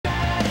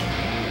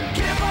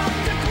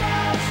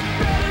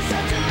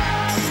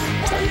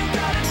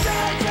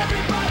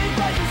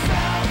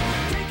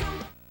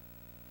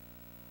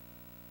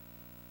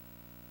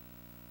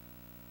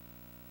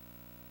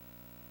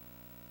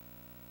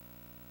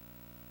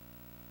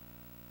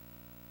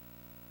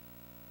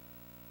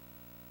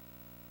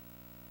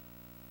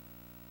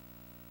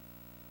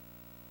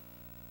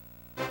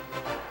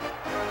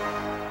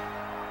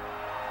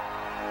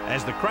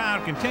As the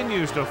crowd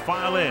continues to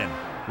file in,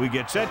 we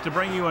get set to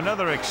bring you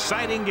another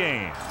exciting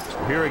game.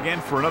 We're here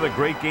again for another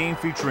great game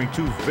featuring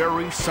two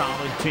very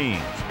solid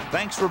teams.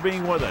 Thanks for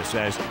being with us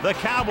as the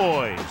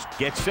Cowboys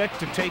get set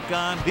to take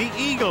on the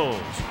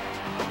Eagles.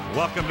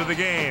 Welcome to the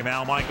game.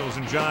 Al Michaels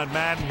and John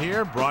Madden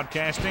here,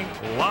 broadcasting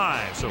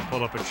live. So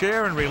pull up a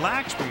chair and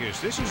relax because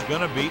this is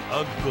going to be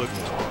a good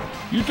one.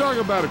 You talk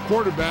about a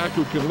quarterback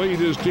who can lead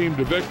his team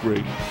to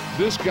victory.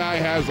 This guy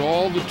has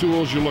all the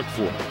tools you look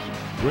for.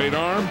 Great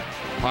arm,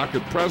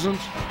 pocket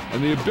presence,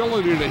 and the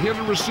ability to hit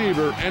a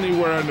receiver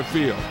anywhere on the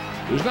field.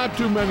 There's not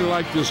too many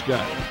like this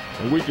guy,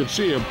 and we could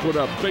see him put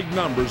up big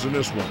numbers in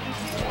this one.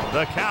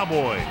 The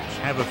Cowboys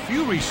have a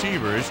few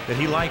receivers that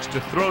he likes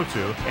to throw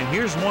to, and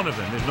here's one of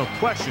them. There's no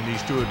question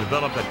these two have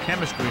developed that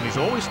chemistry, and he's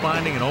always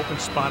finding an open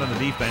spot on the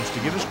defense to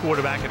give his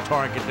quarterback a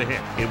target to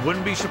hit. It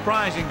wouldn't be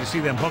surprising to see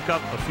them hook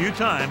up a few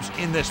times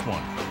in this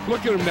one.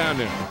 Look at him down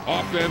there.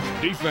 Offense,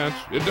 defense,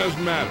 it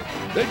doesn't matter.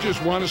 They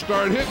just want to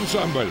start hitting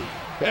somebody.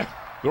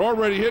 They're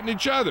already hitting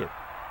each other.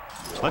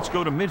 Let's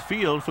go to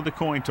midfield for the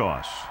coin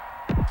toss.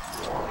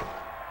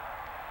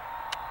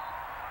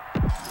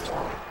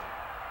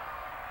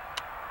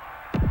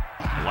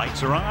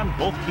 Lights are on.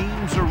 Both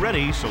teams are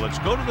ready, so let's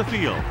go to the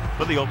field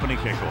for the opening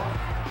kickoff.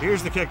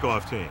 Here's the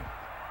kickoff team.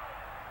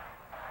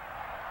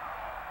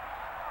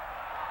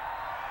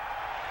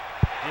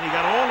 And he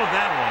got all of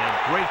that one.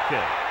 A great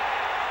kick.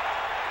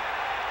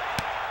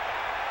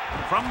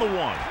 From the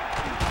one.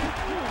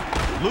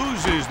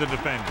 Loses the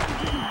defender.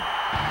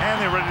 And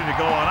they're ready to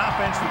go on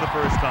offense for the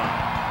first time.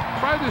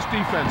 Try this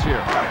defense here.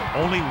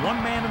 Only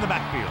one man in the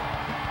backfield.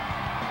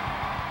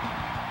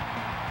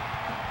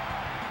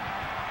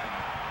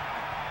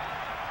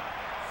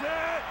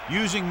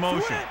 Using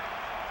motion.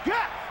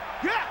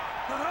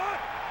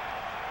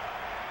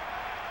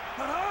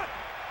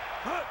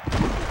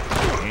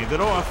 Hand it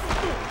off.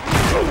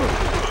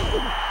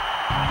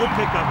 Good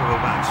pickup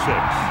of about 6.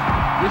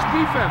 This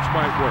defense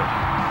might work.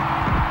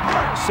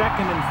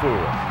 2nd and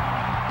 4.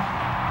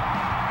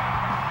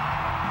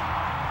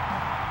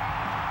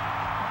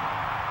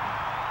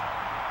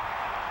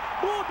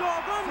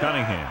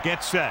 Cunningham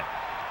gets set.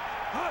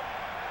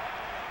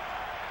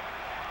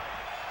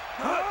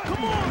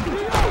 Come on,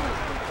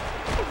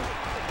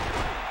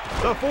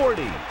 the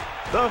 40,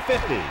 the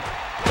 50,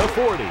 the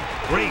 40.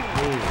 Great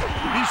move.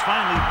 He's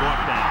finally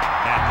brought down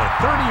at the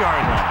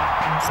 30-yard line.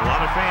 A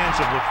lot of fans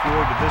have looked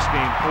forward to this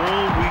game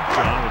all week,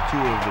 John, with two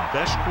of the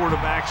best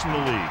quarterbacks in the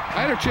league.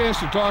 I had a chance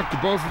to talk to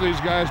both of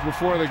these guys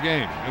before the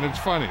game, and it's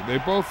funny. They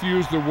both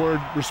use the word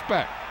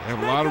respect. They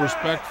have a lot of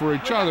respect for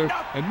each other,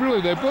 and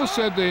really they both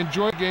said they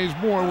enjoy games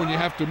more when you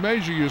have to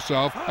measure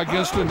yourself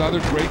against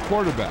another great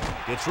quarterback.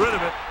 Gets rid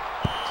of it.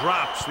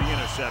 Drops the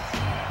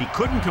interception. He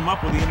couldn't come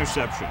up with the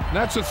interception.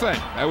 That's the thing.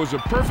 That was a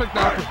perfect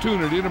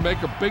opportunity to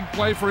make a big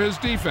play for his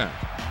defense.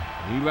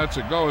 He lets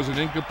it go as an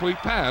incomplete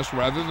pass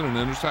rather than an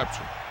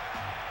interception.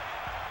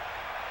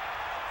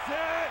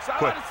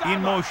 Quick,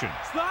 in motion.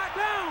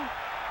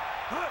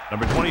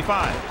 Number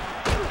 25.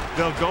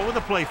 They'll go with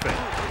a play fake.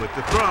 With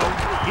the throw,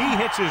 he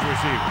hits his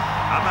receiver.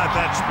 How about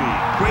that speed?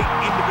 Great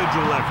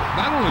individual effort.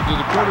 Not only did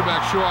the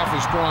quarterback show off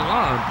his strong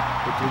arm,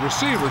 but the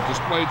receiver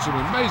displayed some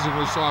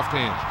amazingly soft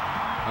hands.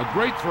 A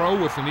great throw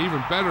with an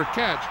even better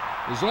catch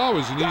is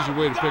always an easy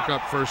way to pick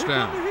up first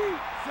down.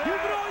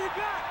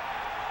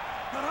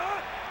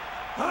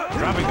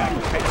 Dropping back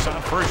to pass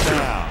on first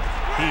down.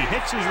 He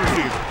hits his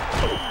receiver.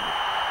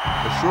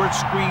 A short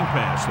screen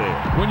pass there.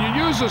 When you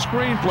use a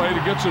screen play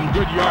to get some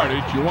good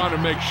yardage, you want to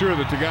make sure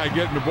that the guy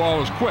getting the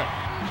ball is quick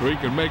so he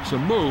can make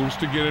some moves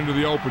to get into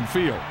the open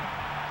field.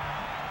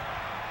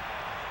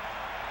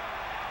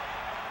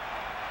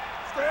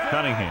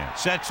 Cunningham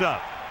sets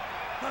up.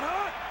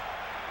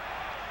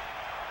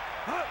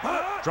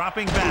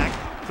 Dropping back,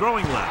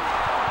 throwing left.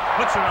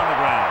 Puts it on the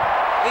ground.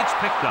 It's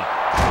picked up.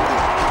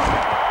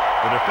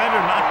 The defender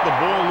knocked the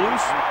ball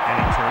loose, and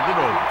he turned it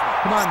over.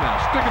 Come on now,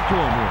 stick it to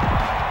him here.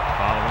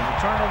 Following the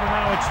turnover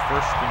now, it's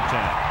 1st and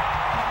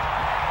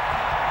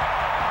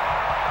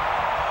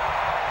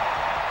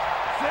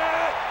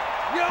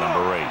 10.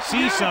 Number 8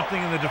 sees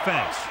something in the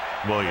defense.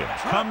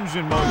 Williams comes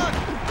in motion.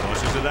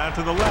 Tosses it out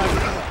to the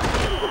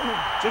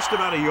left. Just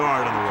about a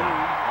yard on the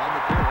run.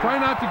 Try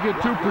not to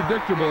get too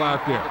predictable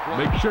out there.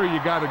 Make sure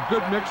you got a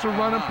good mix of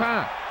run and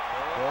pass.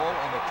 Ball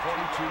on the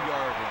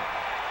 22-yard line.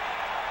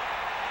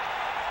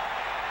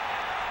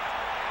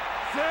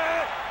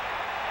 Set.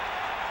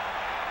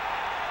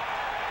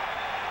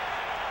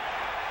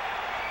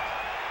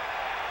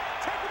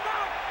 Check him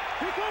out.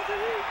 Here goes the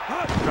heat.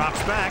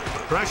 Drops back.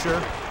 Pressure.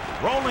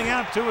 Rolling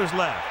out to his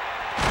left.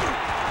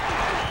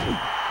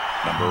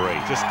 Number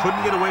 8 just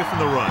couldn't get away from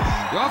the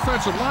rush. The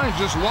offensive line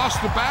just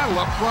lost the battle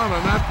up front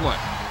on that play.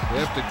 They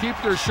have to keep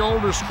their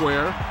shoulders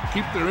square,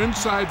 keep their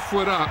inside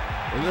foot up,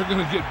 or they're going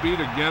to get beat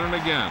again and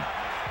again.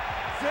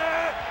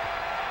 Set.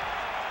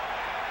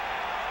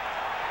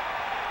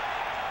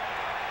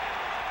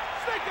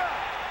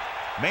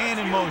 Man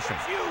in motion.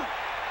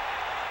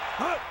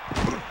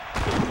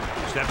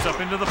 Steps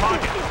up into the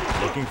pocket.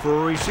 Looking for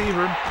a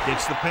receiver.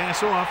 Gets the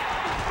pass off.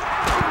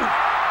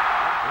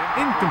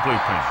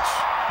 Incomplete pass.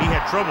 He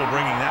had trouble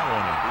bringing that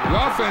one in. The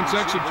offense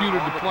executed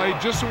the play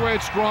just the way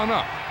it's drawn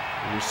up.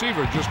 The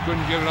receiver just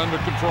couldn't get it under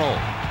control.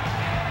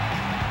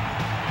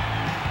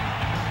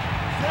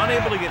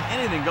 Unable to get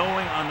anything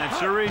going on that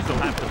series, they'll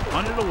have to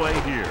punt it away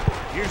here.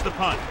 Here's the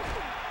punt.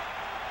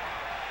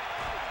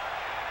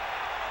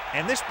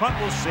 And this punt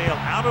will sail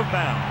out of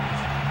bounds.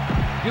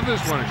 Give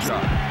this one a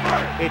shot.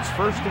 It's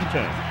 1st and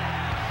 10.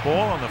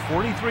 Ball on the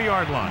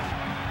 43-yard line.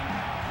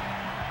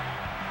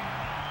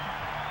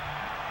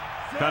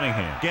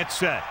 Cunningham gets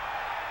set.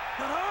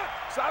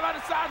 Sideline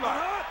to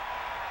sideline.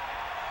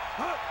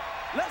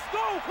 Let's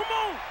go. Come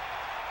on.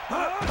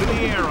 To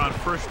the air on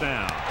 1st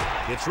down.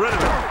 Gets rid of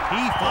it.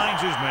 He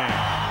finds his man.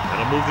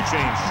 That'll move the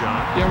chains,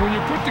 John. Yeah, when you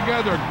put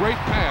together a great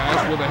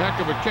pass with a heck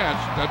of a catch,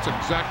 that's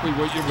exactly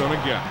what you're going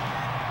to get.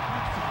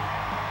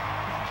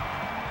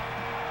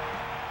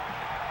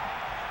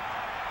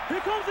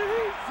 Here comes the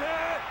heat.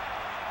 Set.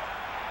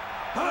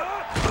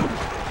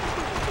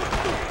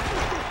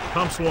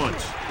 Pumps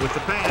once with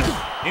the pass.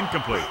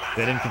 Incomplete.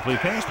 That incomplete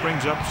pass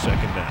brings up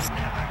 2nd down.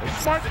 A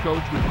smart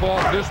coach would call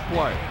this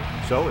play.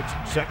 So it's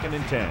 2nd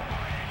and 10.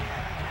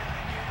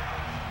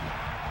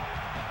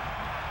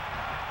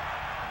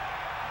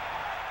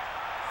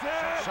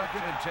 Set.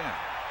 2nd and 10.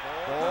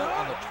 Ball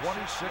on the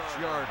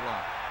 26-yard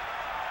line.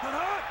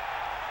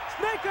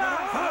 Snake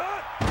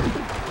eyes.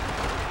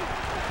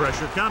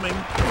 Pressure coming.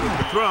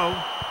 The throw.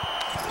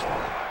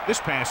 This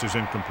pass is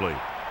incomplete.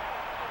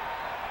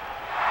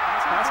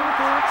 Passing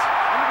interference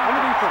on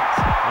the defense.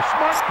 A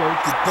smart coach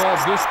would call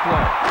this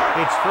play.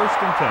 It's 1st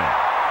and 10.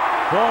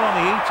 Ball on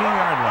the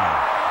 18-yard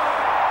line.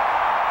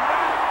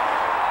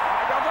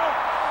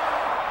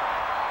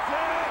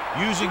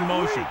 Using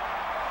motion.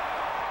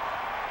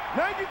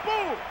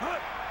 94.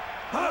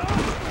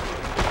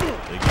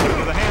 They give it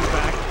to the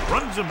halfback.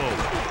 Runs him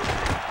over.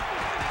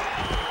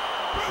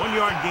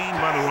 1-yard gain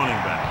by the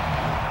running back.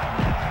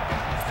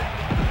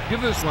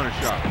 Give this one a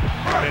shot.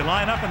 They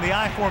line up in the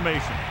I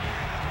formation.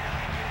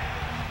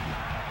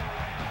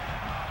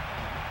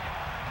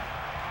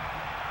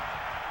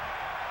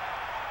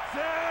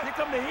 Here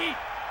come the heat.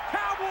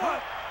 Cowboy.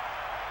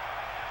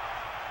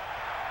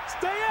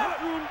 Stay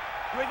after him.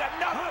 You ain't got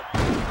nothing.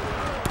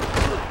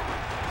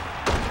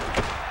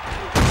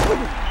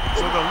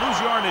 So they'll lose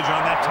yardage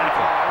on that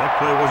tackle. That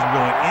play wasn't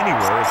going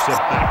anywhere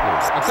except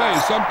backwards. I tell you,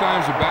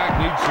 sometimes the back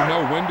needs to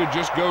know when to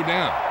just go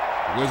down,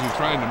 because he's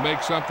trying to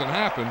make something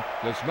happen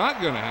that's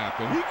not going to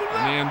happen,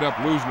 and they end up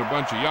losing a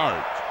bunch of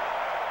yards.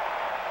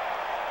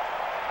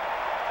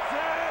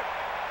 Set.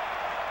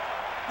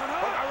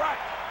 All right.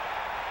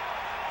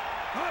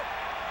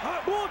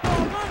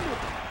 Bulldog under.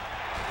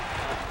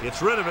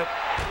 Gets rid of it.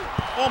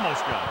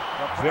 Almost got it.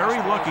 Very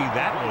lucky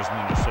that wasn't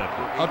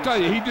intercepted. I'll tell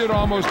you, he did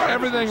almost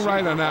everything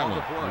right on that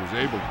one. He was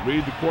able to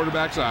read the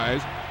quarterback's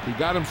eyes. He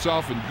got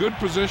himself in good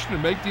position to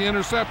make the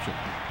interception.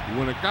 And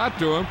when it got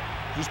to him,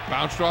 just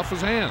bounced off his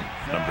hand.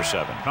 Number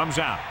 7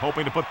 comes out,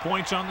 hoping to put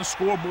points on the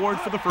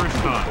scoreboard for the first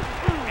time.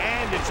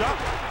 And it's up.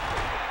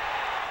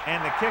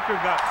 And the kicker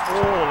got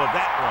all of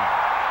that one.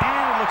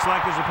 And it looks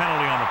like there's a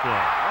penalty on the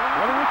play.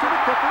 Running into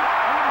the kicker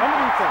on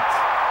the defense.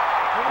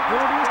 The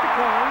penalty is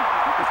declined.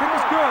 The kick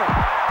is good.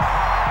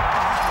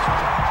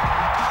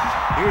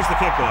 Here's the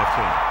kickoff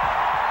team.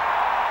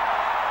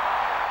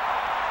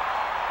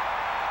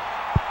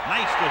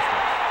 Nice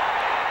distance.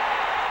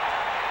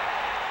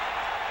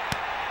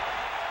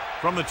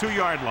 From the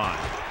 2-yard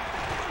line.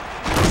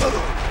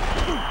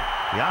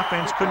 The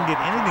offense couldn't get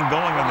anything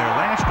going on their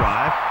last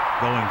drive,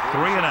 going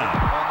 3 and out.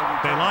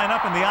 They line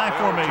up in the I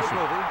formation.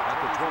 At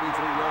the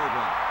 23-yard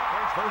line.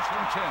 1st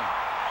and 10.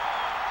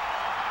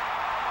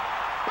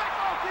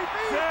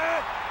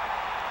 Set.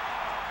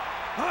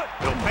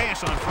 They'll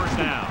pass on 1st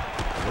down.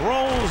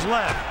 Rolls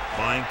left,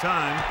 buying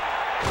time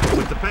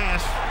with the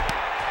pass.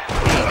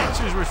 That's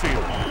his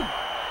receiver.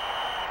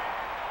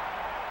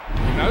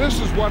 Now this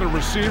is what a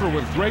receiver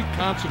with great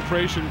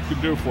concentration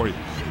can do for you.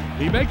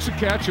 He makes a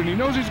catch and he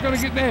knows he's going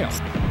to get nailed.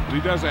 But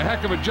he does a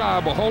heck of a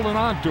job of holding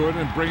on to it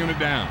and bringing it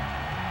down.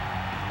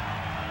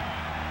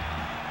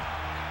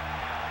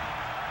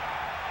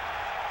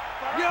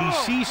 He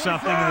sees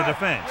something in the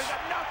defense.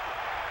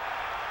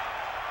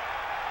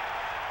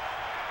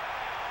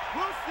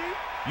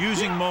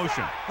 Using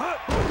motion.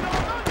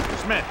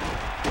 Smith.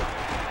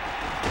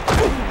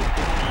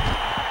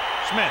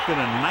 Smith did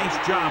a nice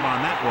job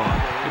on that run.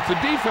 If the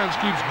defense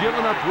keeps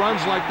giving up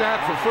runs like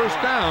that for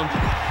 1st down,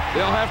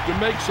 they'll have to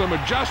make some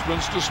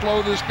adjustments to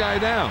slow this guy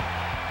down.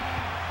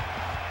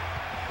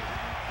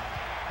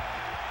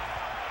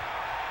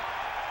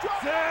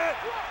 Set.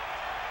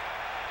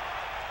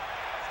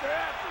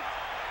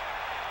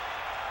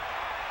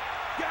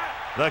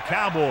 The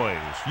Cowboys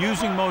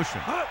using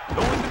motion.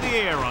 Going to the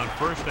air on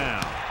 1st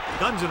down.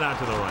 Guns it out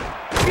to the right.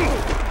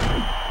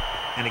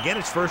 And again,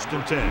 it's 1st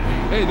and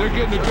 10. Hey, they're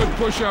getting a good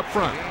push up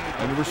front.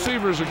 And the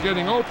receivers are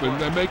getting open.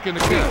 They're making a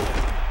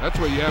catch. That's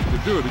what you have to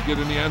do to get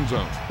in the end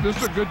zone. This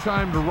is a good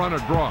time to run a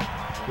draw.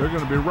 They're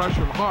going to be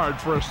rushing hard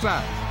for a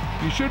sack.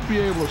 You should be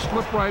able to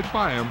slip right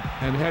by him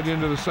and head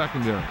into the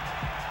secondary.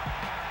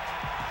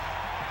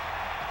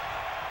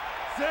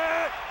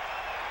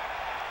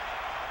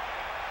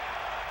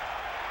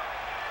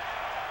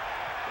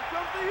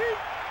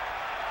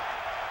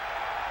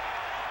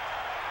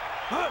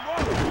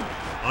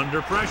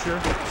 Under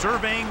pressure,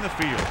 surveying the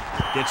field.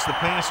 Gets the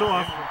pass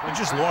off, and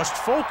just lost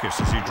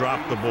focus as he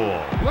dropped the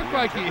ball. Looked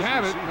like he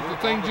had it, but the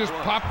thing just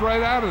popped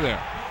right out of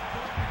there.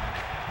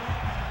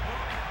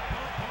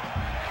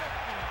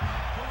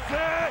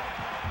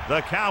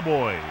 The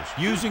Cowboys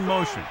using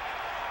motion.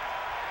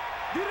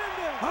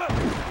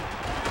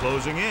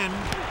 Closing in,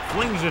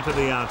 flings it to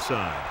the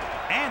outside.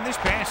 And this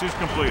pass is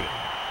completed.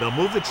 They'll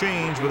move the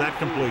chains with that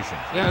completion.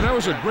 Yeah, that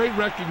was a great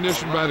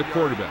recognition by the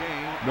quarterback,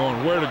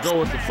 knowing where to go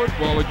with the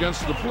football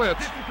against the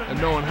blitz and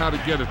knowing how to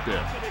get it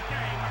there.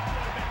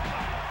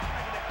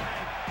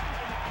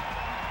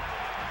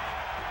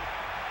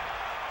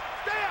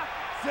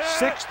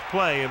 Sixth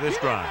play of this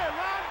drive.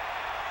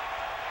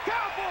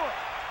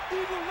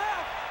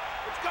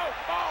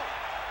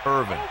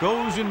 Irvin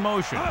goes in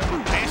motion,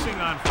 passing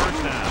on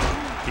first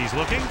down. He's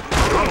looking,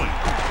 throwing,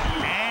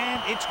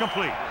 and it's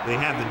complete. They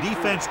have the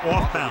defense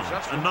off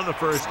balance. Another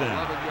first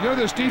down. You know,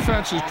 this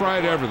defense has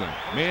tried everything.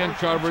 Man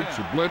coverage,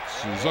 the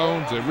blitz, the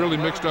zones. They've really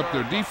mixed up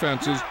their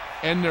defenses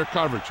and their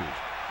coverages.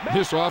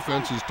 This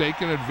offense has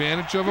taken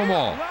advantage of them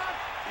all.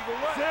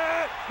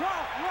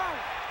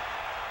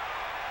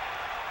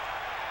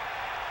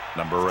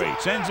 Number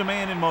 8 sends a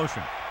man in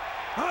motion.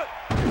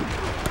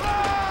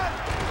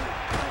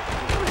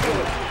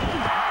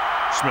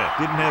 Smith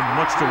didn't have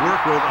much to work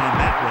with on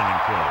that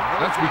running play.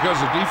 That's because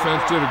the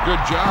defense did a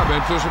good job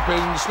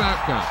anticipating the snap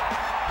count.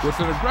 With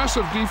an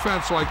aggressive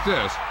defense like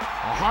this,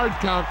 a hard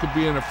count could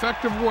be an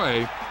effective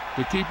way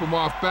to keep them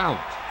off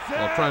balance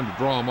while trying to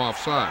draw them off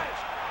sides.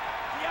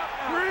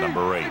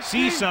 Number 8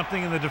 sees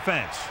something in the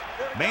defense.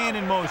 Man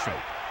in motion.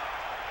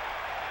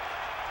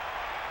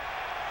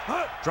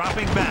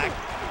 Dropping back.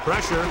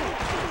 Pressure.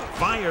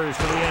 Fires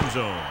for the end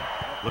zone.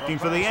 Looking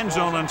for the end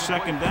zone on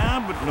second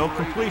down, but no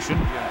completion,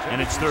 and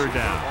it's third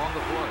down.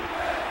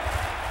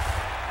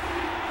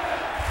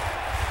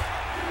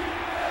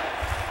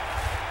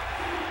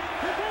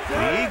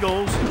 The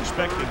Eagles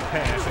expecting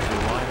pass as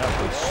they line up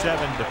with 7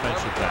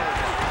 defensive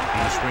backs.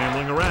 He's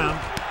scrambling around,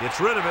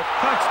 gets rid of it,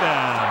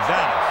 touchdown,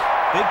 Dallas.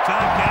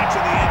 Big-time catch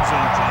in the end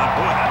zone,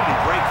 John. Boy, how did he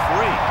break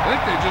free? I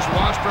think they just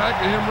lost track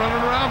of him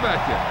running around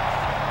back there.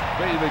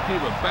 Maybe they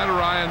keep a better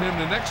eye on him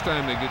the next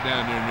time they get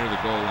down there near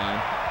the goal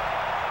line.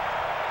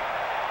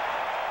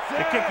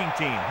 The kicking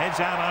team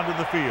heads out onto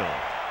the field.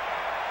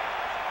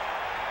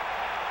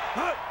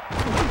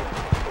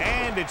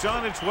 And it's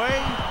on its way,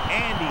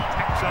 and he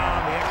tacks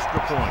on the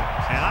extra point.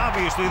 And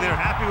obviously they're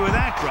happy with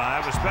that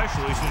drive,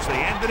 especially since they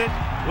ended it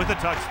with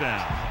a touchdown.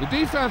 The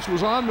defense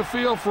was on the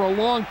field for a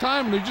long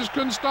time, and they just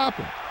couldn't stop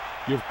him.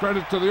 Give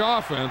credit to the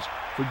offense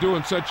for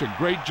doing such a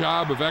great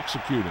job of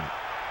executing.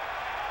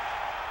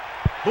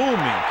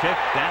 Booming kick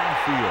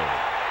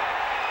downfield.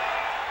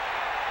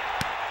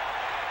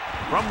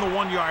 From the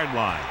 1-yard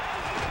line.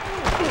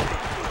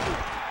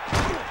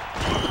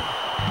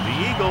 The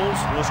Eagles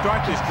will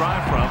start this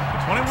drive from the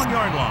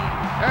 21-yard line.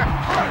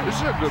 Yeah, this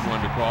is a good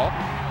one to call.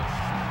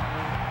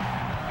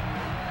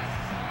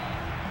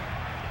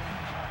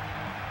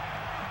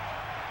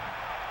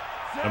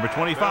 Number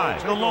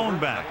 25, the lone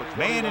back.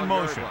 Man in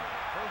motion.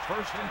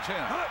 First and 10.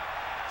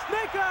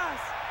 Snake eyes.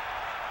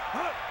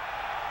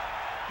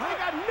 I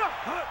got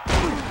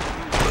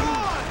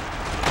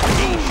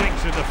He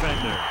shakes a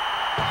defender.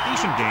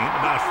 Decent gain,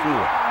 about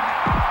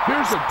 4.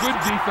 Here's a good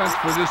defense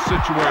for this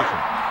situation.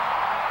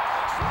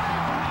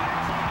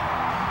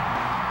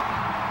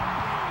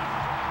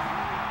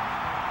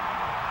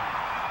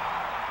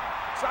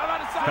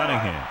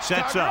 Cunningham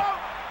sets up.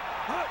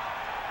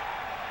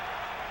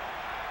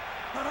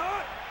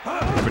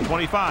 Number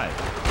 25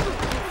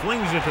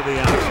 flings it to the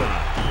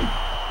outside.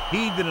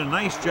 He did a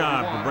nice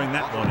job to bring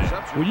that one in.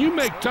 When you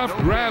make tough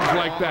grabs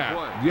like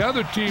that, the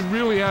other team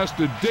really has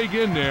to dig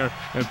in there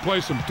and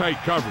play some tight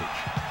coverage.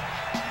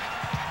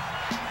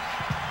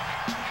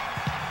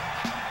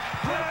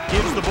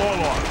 Gives the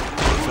ball off,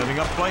 setting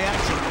up play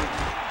action.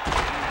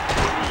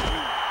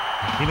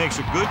 He makes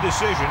a good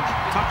decision,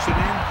 tucks it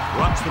in,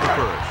 runs to the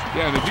first.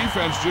 Yeah, the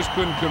defense just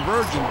couldn't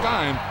converge in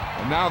time,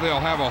 and now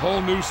they'll have a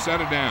whole new set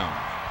of downs.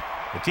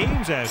 The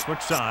teams have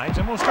switched sides,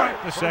 and we'll start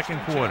the second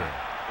quarter.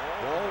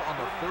 Ball on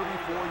the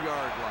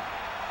 34-yard line.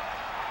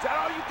 Is that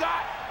all you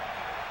got?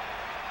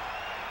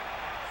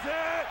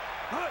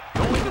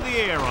 Going to the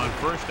air on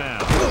first down.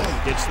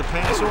 Gets the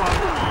pass off.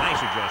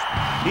 Nice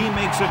adjustment. He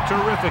makes a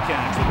terrific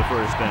catch for the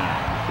first down.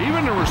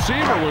 Even the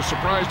receiver was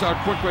surprised how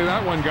quickly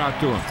that one got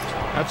to him.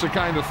 That's the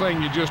kind of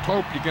thing you just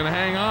hope you can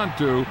hang on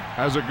to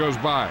as it goes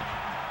by.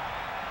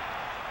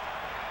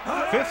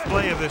 Fifth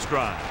play of this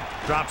drive.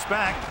 Drops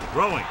back,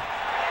 throwing.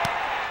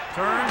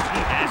 Turns,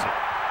 he has it.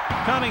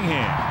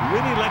 Cunningham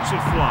really lets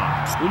it fly.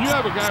 When you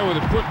have a guy with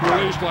a quick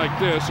release like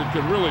this, it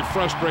can really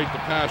frustrate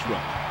the pass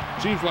rush.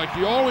 Seems like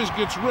he always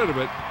gets rid of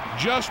it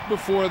just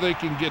before they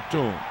can get to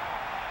him.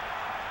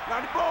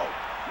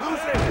 Lose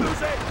it.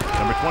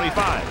 Number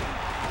 25.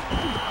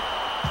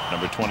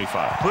 Number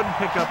 25. Couldn't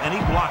pick up any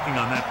blocking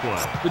on that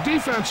play. The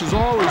defense is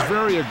always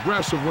very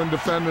aggressive when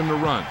defending the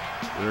run.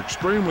 They're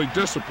extremely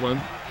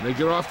disciplined, and they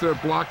get off their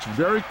blocks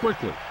very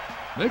quickly.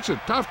 Makes it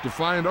tough to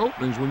find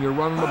openings when you're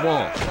running the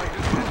ball.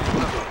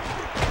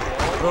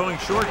 Throwing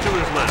short to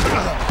his left.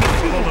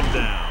 Pull him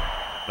down.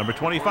 Number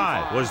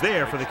 25 was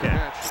there for the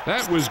catch.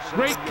 That was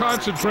great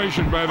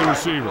concentration by the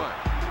receiver.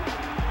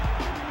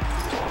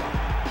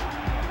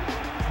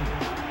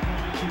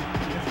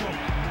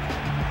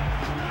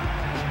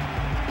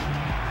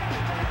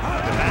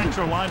 The backs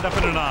are lined up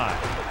in an eye.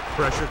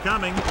 Pressure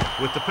coming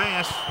with the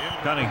pass.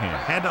 Cunningham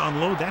had to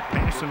unload that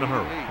pass in a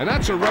hurry. And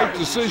that's a right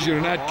decision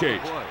in that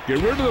case. Get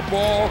rid of the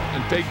ball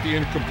and take the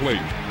incomplete.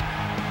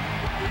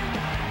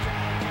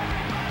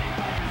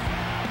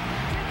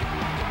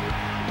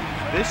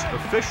 This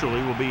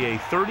officially will be a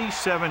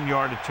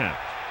 37-yard attempt.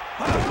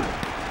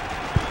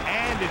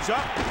 And it's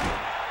up.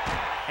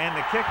 And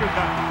the kicker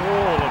got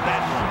all of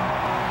that one.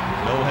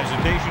 No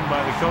hesitation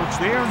by the coach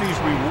there, and he's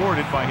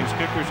rewarded by his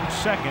kicker's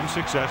second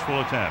successful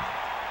attempt.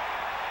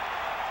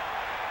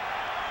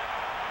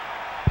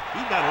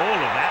 He got all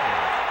of that one.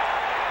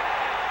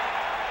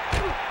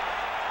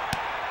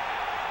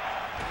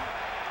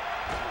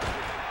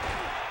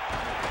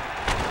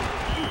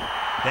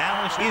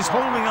 Dallas is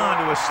holding on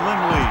to a slim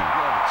lead.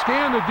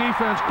 Scan the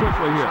defense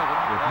quickly here.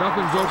 If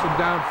nothing's open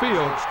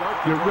downfield,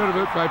 get rid of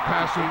it by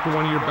passing to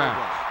one of your backs.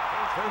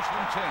 First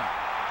and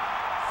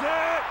 10.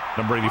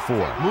 Number 84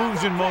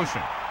 moves in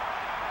motion.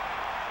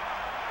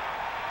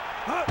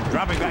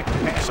 Dropping back to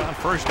pass on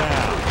first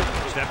down.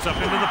 Steps up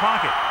into the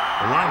pocket.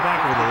 The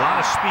linebacker with a lot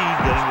of speed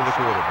getting to the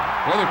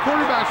quarterback. Well, the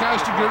quarterback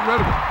has to get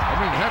rid of it. I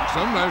mean, heck,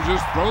 sometimes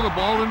just throw the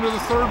ball into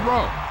the third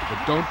row, but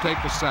don't take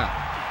a sack.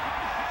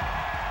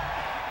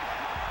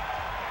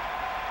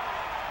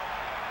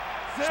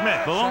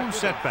 Smith, the lone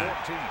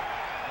setback. 14.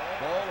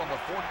 Ball on the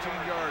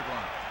 14-yard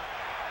line.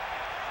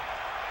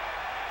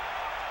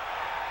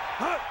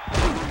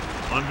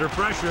 Under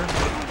pressure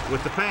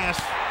with the pass.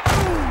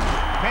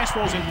 Pass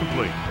falls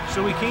incomplete,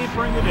 so he can't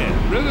bring it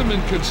in. Rhythm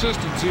and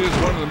consistency is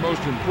one of the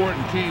most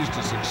important keys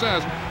to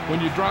success when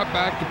you drop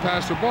back to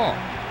pass the ball.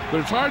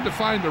 But it's hard to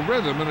find the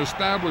rhythm and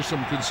establish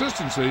some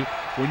consistency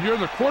when you're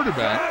the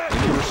quarterback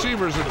and your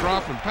receivers are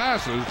dropping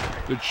passes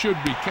that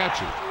should be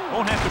catches.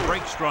 Won't have to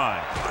break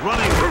stride.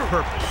 Running with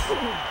purpose.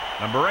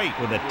 Number 8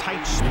 with a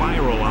tight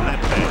spiral on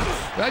that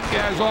pass. That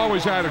guy's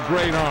always had a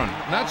great arm.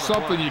 That's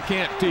something you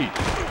can't teach.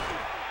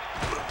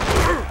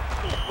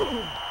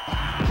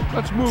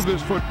 Let's move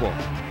this football.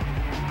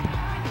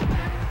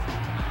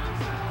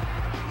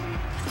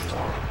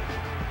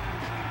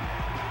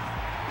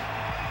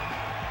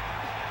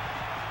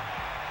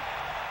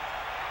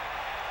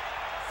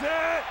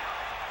 Set.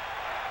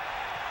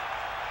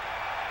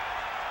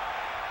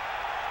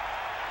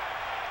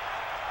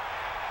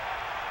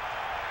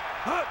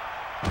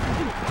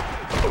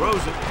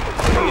 Throws it.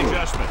 The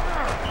adjustment.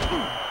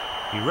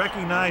 He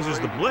recognizes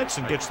the blitz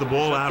and gets the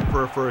ball out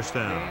for a first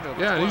down.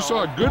 Yeah, and he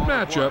saw a good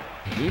matchup.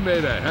 He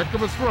made a heck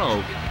of a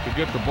throw to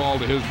get the ball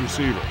to his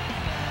receiver.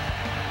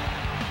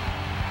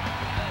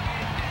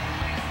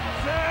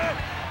 Set.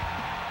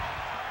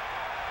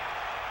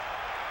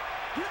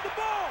 Get the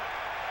ball.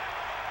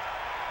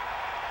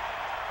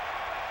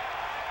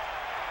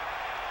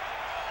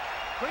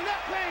 Bring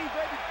that pain,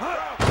 baby.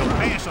 The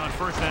pass on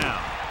first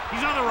down.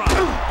 He's on the run.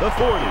 The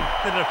 40.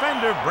 The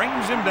defender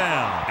brings him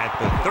down at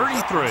the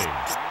 33.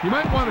 You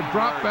might want to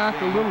drop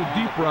back a little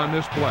deeper on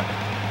this play.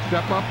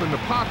 Step up in the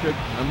pocket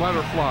and let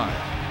her fly.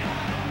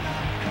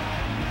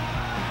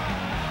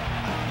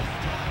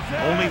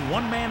 Only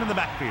one man in the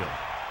backfield.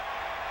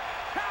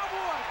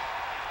 Cowboys.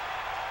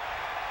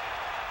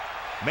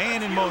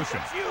 Man in motion.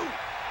 That's you.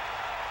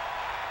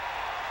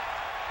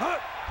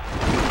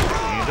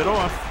 Hand it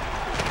off.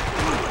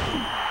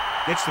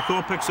 Gets the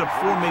call, picks up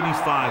 4, maybe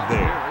 5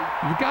 there.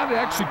 You got to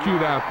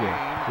execute out there.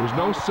 There's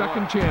no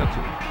second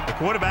chances. The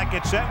quarterback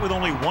gets set with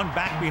only one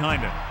back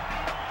behind him.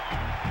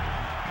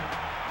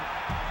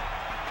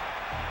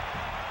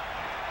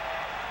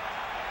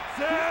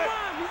 Set.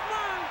 He's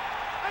mine.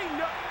 Ain't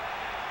nothing.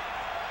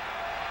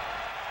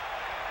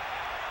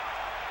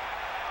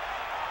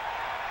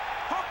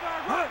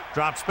 Hawkeye right.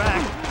 Drops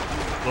back.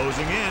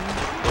 Closing in.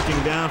 Looking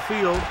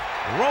downfield.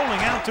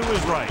 Rolling out to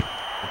his right.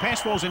 The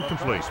pass falls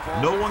incomplete.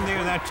 No one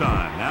there that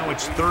time. Now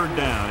it's third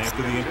down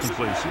after the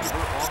incompletion.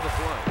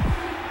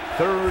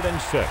 3rd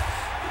and 6.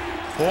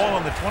 Ball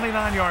on the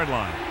 29-yard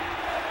line.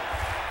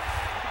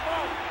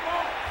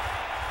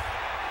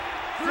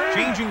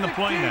 Changing the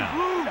play now.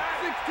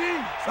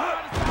 16.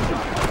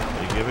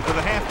 They give it to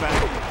the halfback.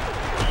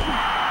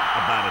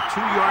 About a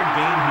 2-yard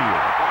gain here.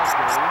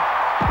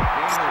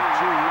 Gain of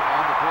 2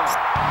 on the play.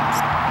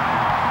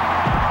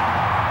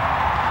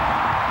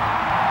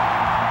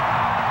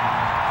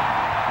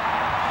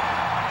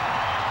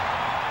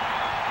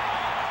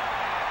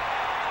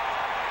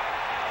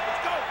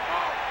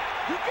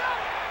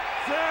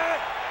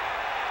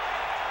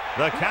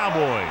 The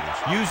Cowboys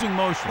using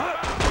motion.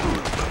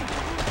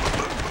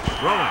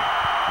 Throwing.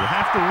 You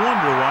have to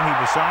wonder why he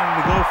decided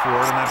to go for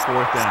it on that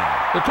 4th down.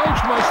 The coach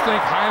must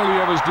think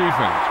highly of his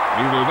defense.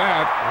 Either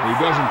that or he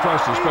doesn't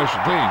trust his special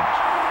teams.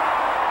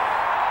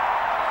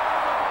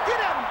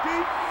 Get at him, D.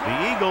 The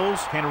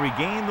Eagles can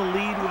regain the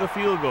lead with a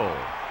field goal.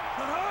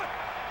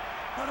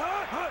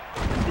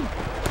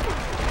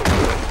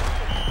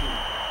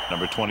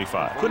 Number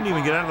 25. Couldn't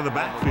even get out of the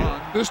backfield.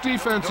 This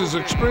defense is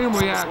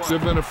extremely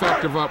active and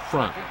effective up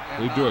front.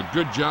 They do a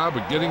good job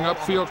of getting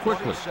upfield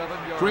quickly,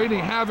 creating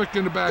havoc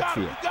in the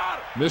backfield.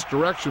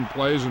 Misdirection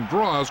plays and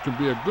draws can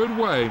be a good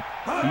way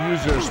to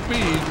use their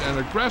speed and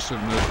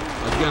aggressiveness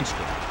against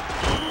them.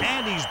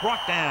 And he's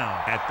brought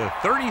down at the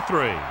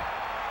 33.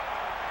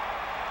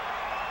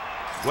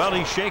 Well,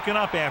 he's shaken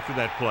up after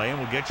that play, and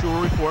we'll get you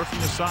a report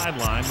from the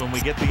sideline when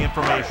we get the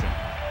information.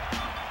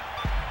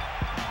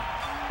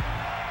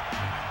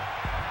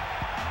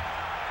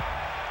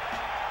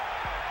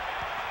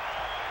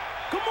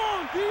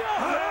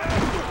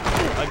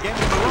 Again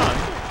in the run.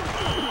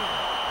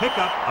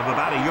 Pickup of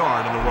about a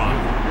yard in the run.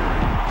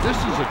 This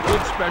is a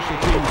good special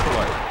teams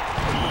play.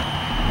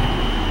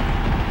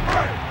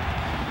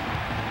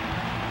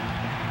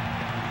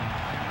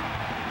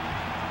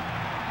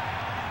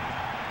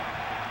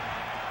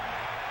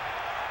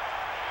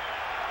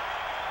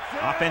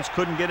 Offense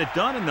couldn't get it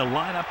done, and they'll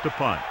line up to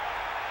punt.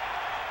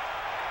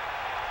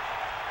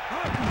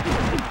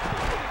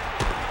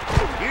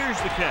 Here's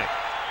the kick.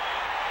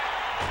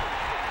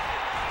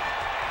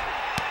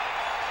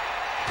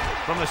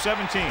 From the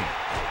 17.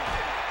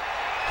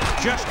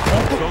 Just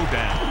won't go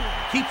down.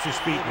 Keeps his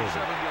feet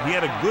moving. He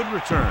had a good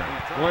return.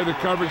 Boy, the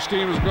coverage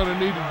team is going to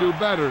need to do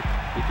better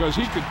because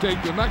he could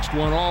take the next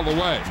one all the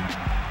way.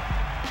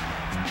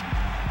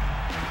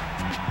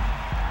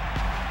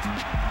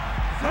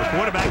 The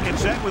quarterback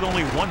gets set with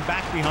only one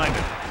back behind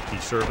him. He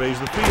surveys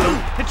the field,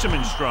 hits him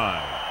in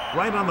stride.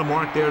 Right on the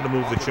mark there to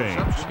move the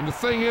chains. And the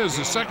thing is,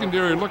 the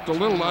secondary looked a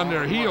little on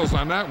their heels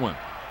on that one.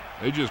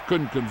 They just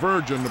couldn't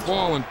converge on the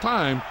ball in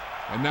time,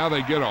 and now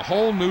they get a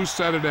whole new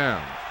set of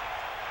downs.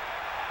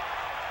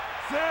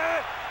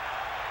 Set.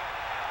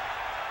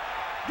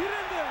 Get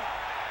in there.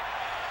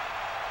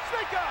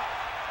 Snake out.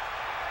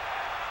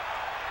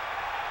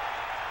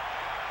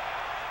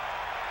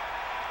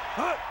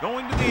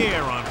 Going to the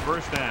air on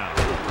 1st down.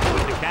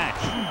 With the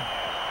catch.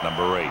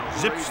 Number 8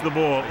 zips the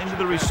ball into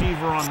the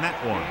receiver on that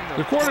one.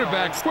 The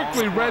quarterback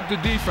quickly read the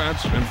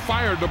defense and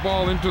fired the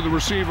ball into the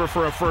receiver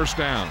for a 1st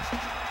down.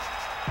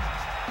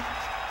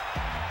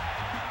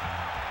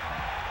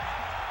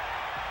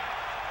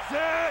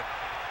 Set.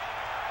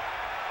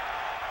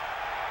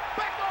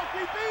 Back off,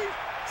 DB.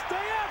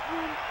 Stay after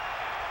him.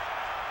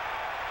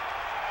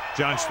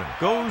 Johnston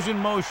goes in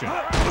motion.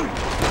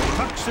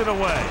 Tucks it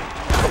away.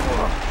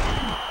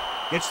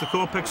 Gets the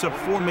call, picks up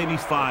 4, maybe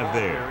 5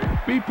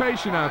 there. Be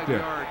patient out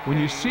there. When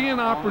you see an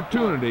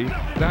opportunity,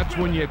 that's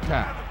when you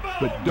attack.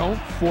 But don't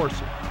force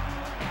it.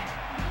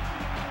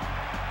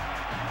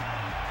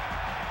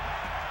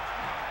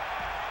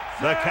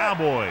 The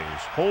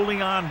Cowboys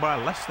holding on by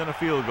less than a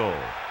field goal.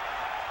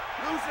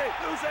 Lose it.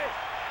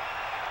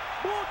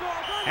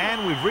 Bulldog.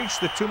 And we've reached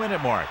the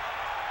 2-minute mark.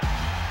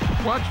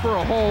 Watch for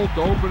a hole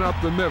to open up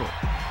the middle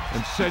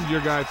and send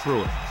your guy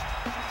through it.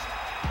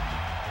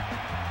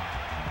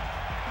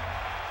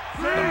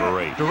 Number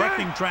 8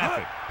 directing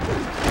traffic.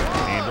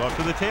 Hand off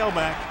to the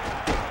tailback.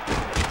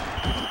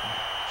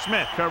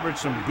 Smith covered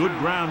some good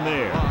ground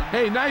there.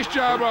 Hey, nice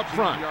job up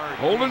front,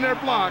 holding their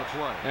block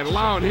and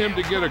allowing him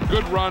to get a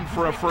good run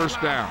for a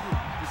 1st down.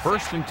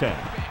 1st and 10.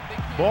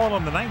 Ball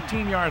on the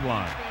 19-yard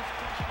line.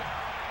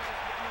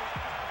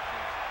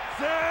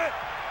 Set.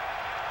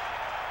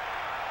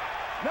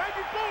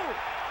 94.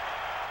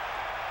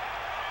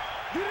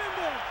 Get in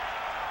there.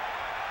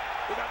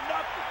 We got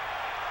nothing.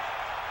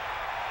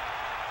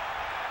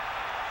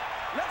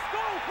 Let's go.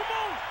 Come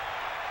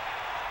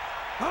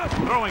on.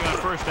 Throwing on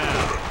 1st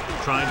down.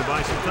 Trying to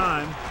buy some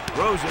time.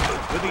 Rosen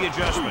with the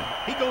adjustment.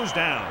 He goes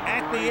down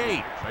at the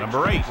 8.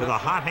 Number 8 with a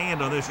hot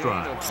hand on this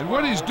drive. And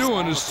what he's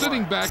doing is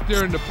sitting back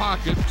there in the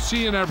pocket,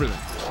 seeing everything,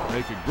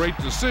 making great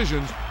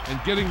decisions,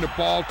 and getting the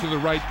ball to the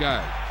right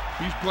guy.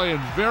 He's playing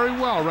very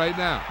well right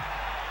now.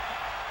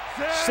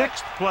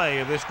 6th play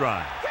of this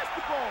drive. Catch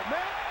the ball,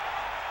 man.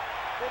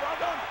 Well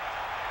done.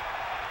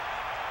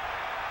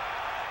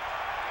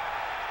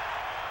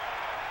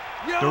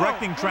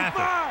 Directing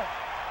traffic.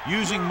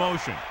 Using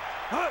motion.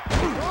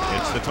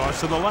 It's the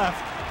toss to the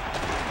left.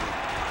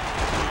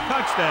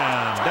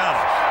 Touchdown,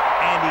 Dallas.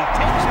 And he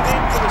takes it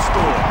in for the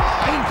score.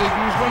 I didn't think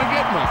he was going to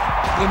get much.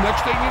 The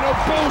next thing you know,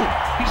 boom,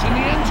 he's in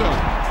the end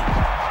zone.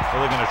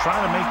 Well, they're going to try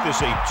to make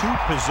this a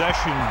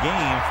 2-possession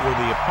game for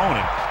the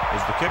opponent as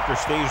the kicker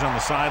stays on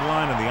the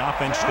sideline and the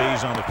offense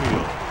stays on the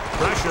field.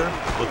 Pressure,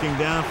 looking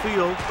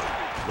downfield,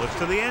 looks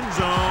to the end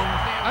zone.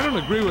 I don't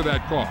agree with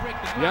that call.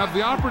 You have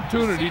the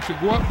opportunity to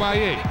go up by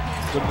 8,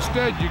 but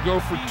instead you go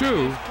for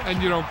 2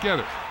 and you don't get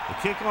it. The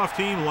kickoff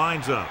team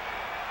lines up.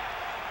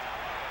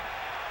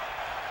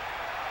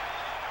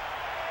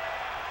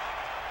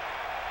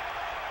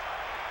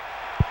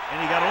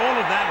 And he got all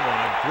of that one,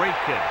 a great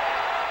kick.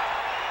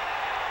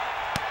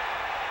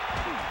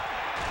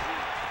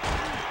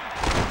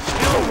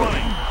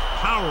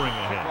 powering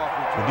ahead.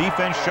 The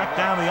defense shut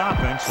down the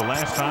offense the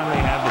last time they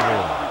had the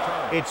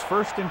ball. It's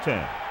 1st and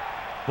 10.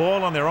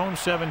 Ball on their own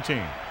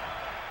 17.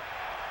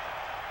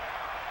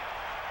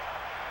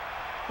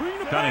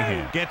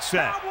 Cunningham gets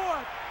set.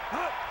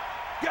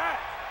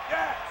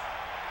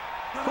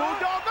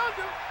 Bulldog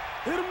under.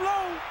 Hit him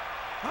low.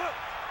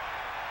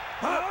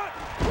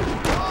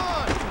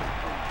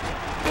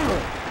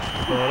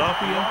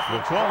 Philadelphia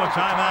will call a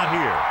timeout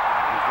here.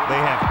 They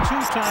have 2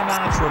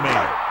 timeouts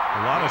remaining.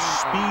 A lot of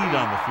speed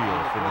on the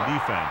field for the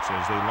defense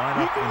as they line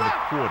up in the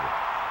quarter.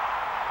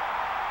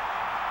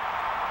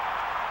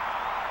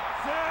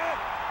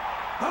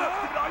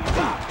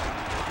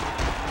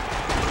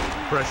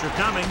 Pressure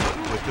coming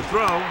with the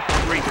throw.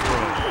 Great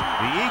throw.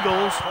 The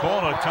Eagles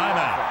call a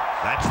timeout.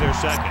 That's their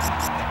second.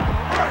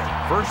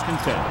 1st and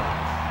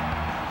 10.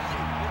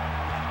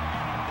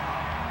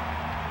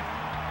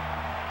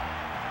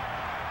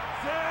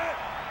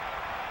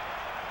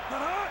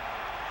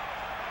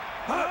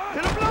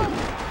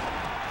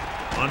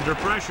 Under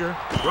pressure,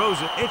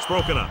 throws it, it's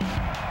broken up.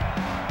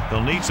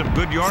 They'll need some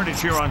good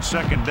yardage here on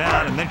 2nd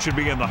down and then should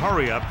be in the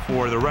hurry up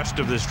for the rest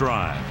of this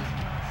drive.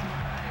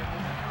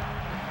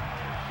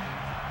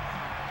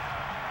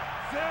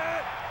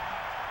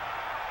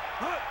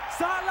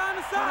 Sideline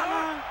to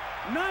sideline.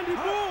 90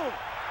 bull.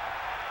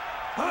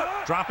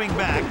 Dropping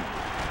back,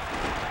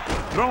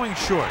 throwing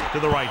short to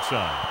the right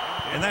side.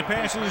 And that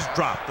pass is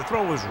dropped. The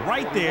throw was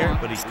right there,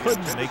 but he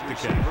couldn't make the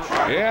catch.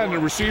 Yeah, and the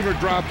receiver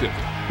dropped it.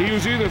 He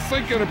was either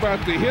thinking about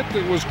the hit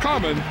that was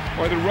coming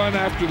or the run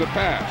after the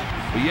pass.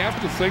 But you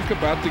have to think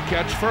about the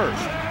catch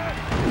first.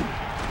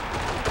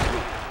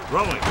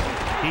 Throwing.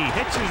 He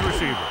hits his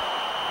receiver.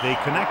 They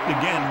connect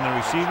again, and the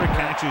receiver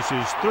catches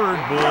his 3rd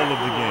ball of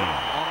the game.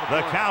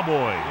 The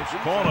Cowboys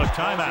call a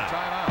timeout.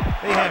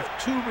 They have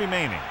 2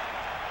 remaining.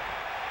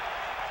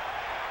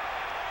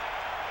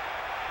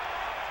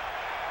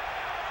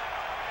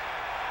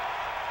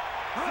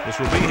 This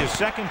will be his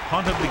 2nd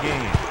punt of the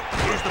game.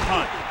 Here's the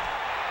punt.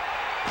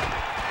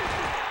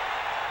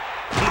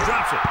 He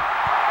drops it.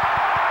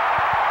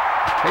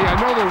 Hey, I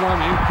know they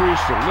want to increase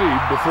the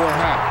lead before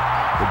half,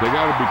 but they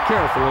got to be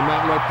careful and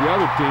not let the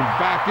other team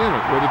back in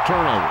it with a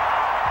turnover.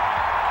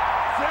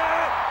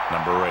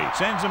 Number 8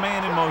 sends a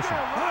man in motion.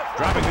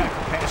 Dropping back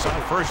to pass on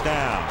 1st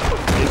down.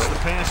 Gets the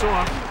pass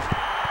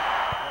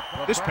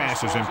off. This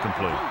pass is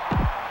incomplete.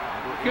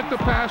 Get the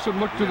pass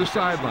and look to the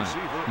sideline.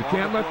 You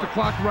can't let the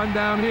clock run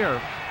down here.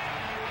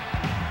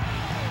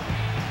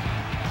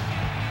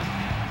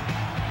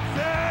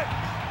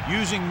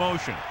 Using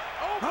motion.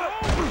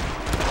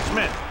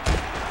 Smith.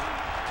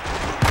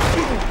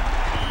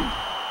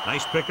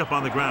 Nice pickup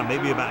on the ground,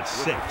 maybe about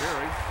 6. Gain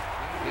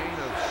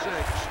of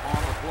 6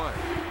 on the play.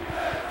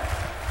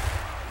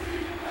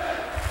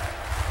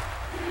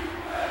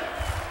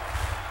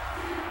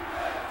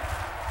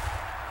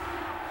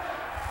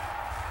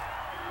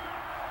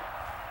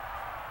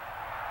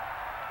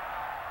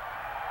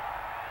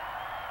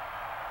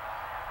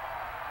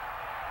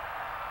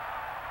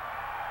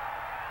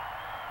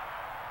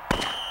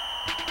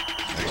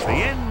 The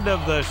end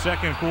of the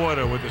 2nd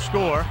quarter with the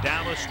score,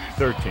 Dallas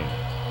 13,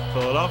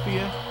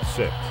 Philadelphia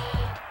 6.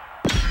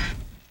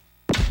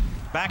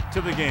 Back to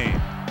the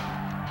game.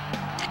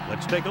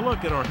 Let's take a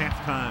look at our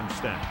halftime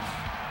stats.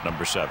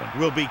 Number 7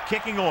 will be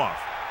kicking off.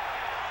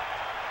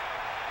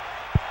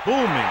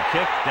 Booming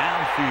kick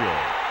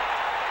downfield.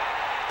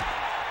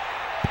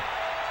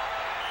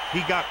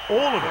 He got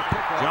all of it.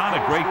 John,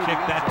 a great kick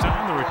that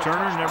time. The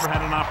returner never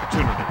had an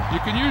opportunity. You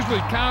can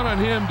usually count on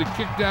him to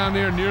kick down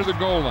there near the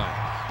goal line.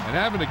 And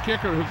having a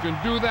kicker who can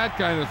do that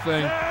kind of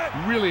thing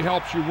really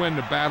helps you win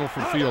the battle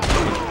for field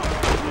position.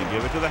 They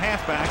give it to the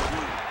halfback.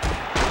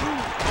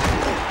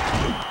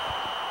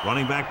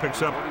 Running back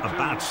picks up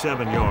about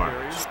 7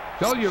 yards.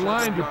 Tell your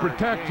line to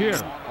protect here.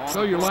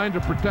 Tell your line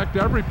to protect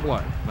every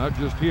play, not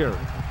just here.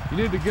 You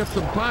need to get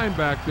some time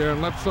back there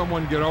and let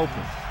someone get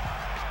open.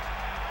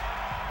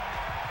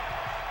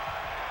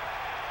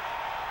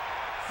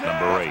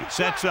 Number 8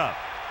 sets up.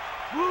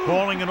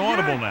 Calling an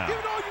audible now. Give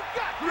it all you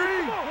got.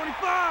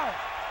 25.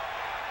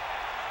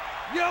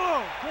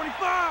 Yellow,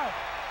 25.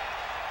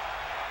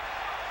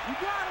 You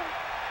got him.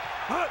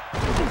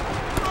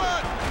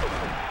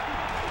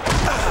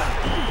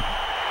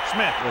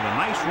 Smith with a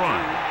nice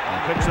run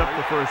and picks up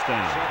the 1st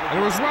down. And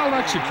it was well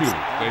executed.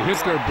 They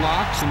hit their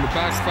blocks and the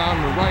backs found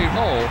the right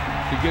hole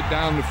to get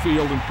down the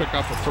field and pick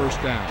up a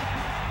 1st down.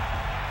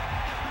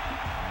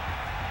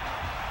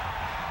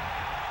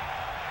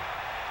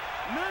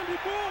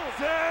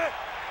 Set.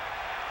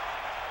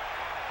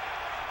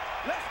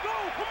 Let's go.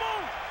 Come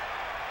on.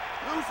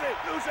 Lose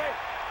it.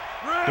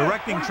 Red,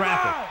 Directing 25.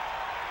 traffic.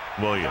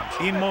 Williams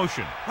in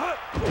motion.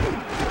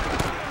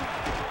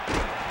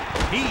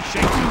 He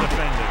shakes the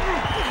defender.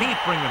 Can't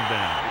bring him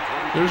down.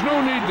 There's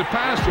no need to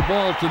pass the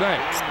ball today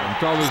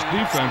until this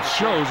defense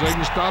shows they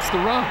can stop the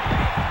run.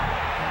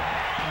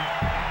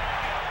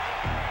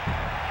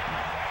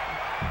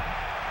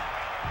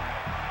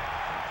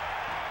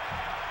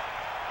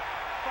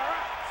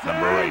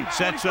 Number 8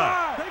 sets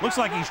up. Looks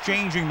like he's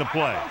changing the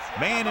play.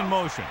 Man in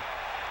motion.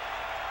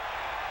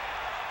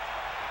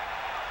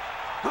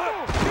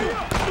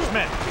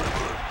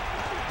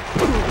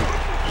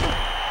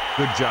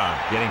 Good job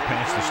getting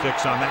past the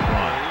sticks on that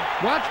line.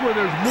 Watch where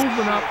there's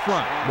movement up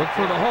front. Look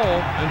for the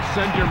hole and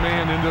send your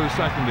man into the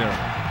secondary.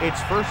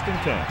 It's 1st and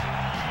 10.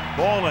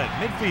 Ball at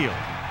midfield.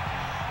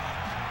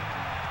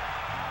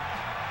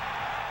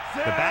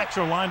 The backs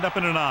are lined up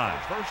in an I.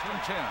 1st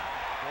and 10.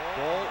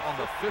 Ball on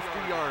the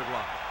 50-yard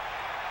line.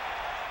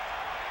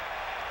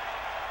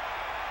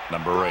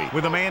 Number 8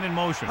 with a man in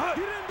motion.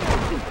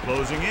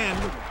 Closing in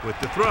with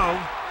the throw.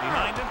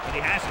 Behind him, and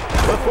he has it.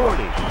 The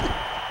 40.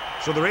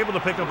 So they're able to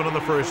pick up another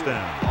first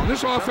down.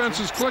 This offense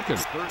is clicking.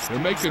 They're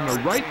making the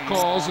right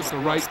calls at the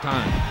right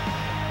time.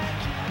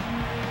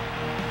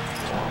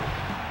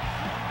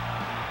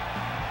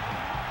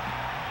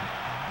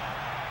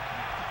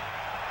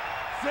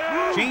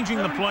 Changing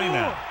the play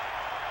now.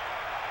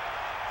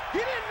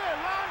 Get in there,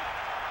 Lon.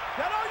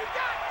 That all you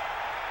got?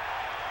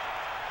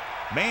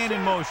 Man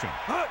in motion.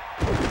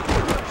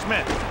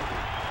 Smith.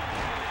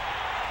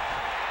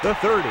 The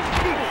 30.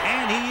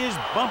 And he is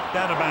bumped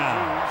out of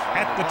bounds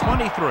at the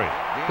 23.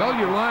 Tell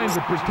your line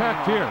to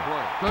protect here.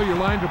 Tell your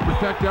line to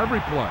protect every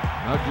play,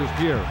 not just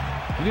here.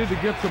 You need to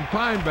get some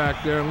time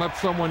back there and let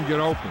someone get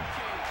open.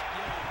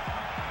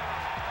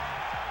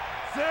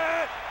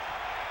 Set.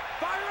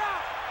 Fire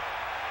out.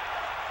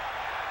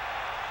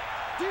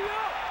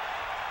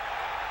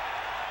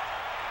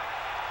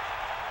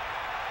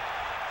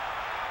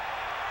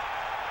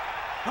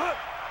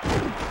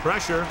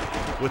 Pressure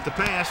with the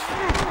pass,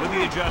 with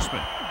the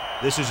adjustment.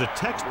 This is a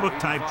textbook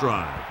type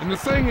drive. And the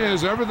thing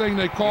is, everything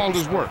they called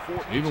has worked.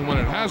 Even when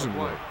it hasn't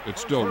worked, it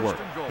still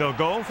worked. They'll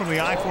go from the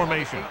I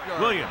formation.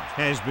 Williams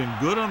has been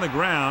good on the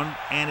ground,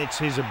 and it's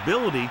his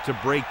ability to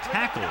break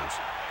tackles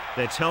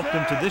that's helped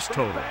him to this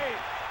total.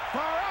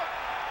 Fire out.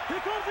 Here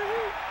comes the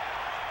heat.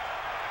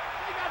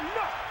 They got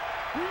enough.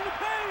 Bring the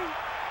pain.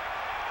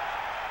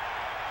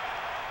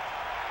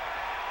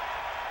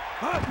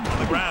 On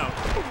the ground.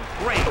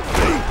 Great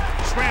fake.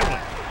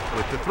 Scrambling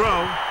with the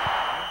throw.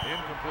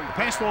 The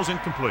pass ball's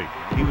incomplete.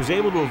 He was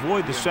able to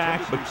avoid the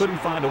sack, but couldn't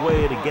find a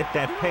way to get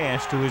that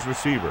pass to his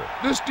receiver.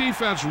 This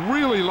defense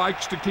really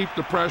likes to keep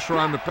the pressure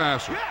on the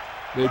passer.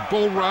 They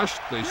bull rush,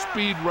 they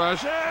speed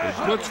rush, they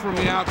blitz from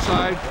the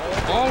outside,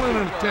 all in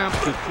an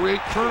attempt to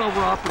create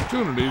turnover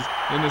opportunities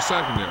in the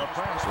secondary.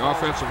 The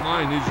offensive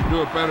line needs to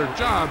do a better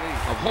job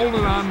of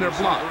holding on their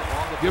block,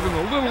 giving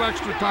a little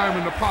extra time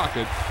in the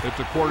pocket that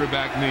the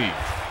quarterback needs.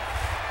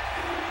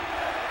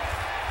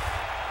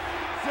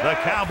 The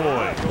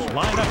Cowboys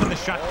line up in the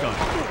shotgun.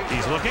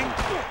 He's looking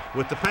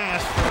with the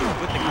pass,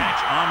 with the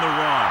catch on the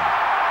run.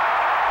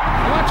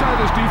 Watch how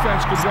this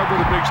defense can juggle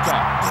the big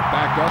stop. They're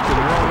backed up in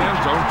their own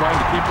end zone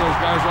trying to keep those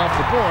guys off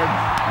the board,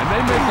 and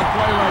they make a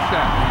play like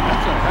that.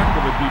 That's a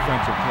heck of a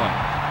defensive play.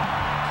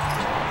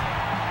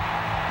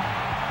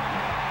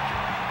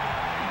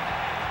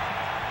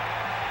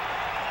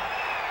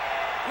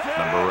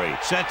 Number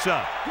 8 sets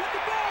up.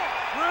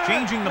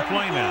 Changing the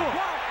play now.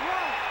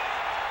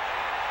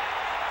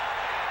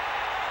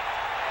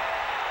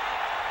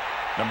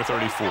 Number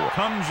 34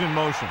 comes in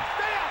motion.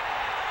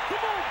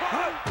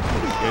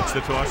 It's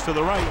the toss to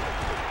the right.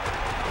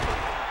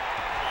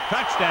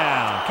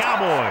 Touchdown,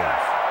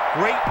 Cowboys.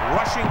 Great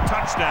rushing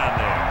touchdown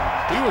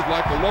there. He was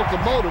like a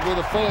locomotive with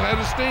a full head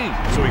of steam.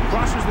 So he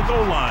crosses the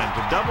goal line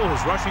to double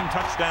his rushing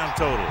touchdown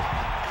total.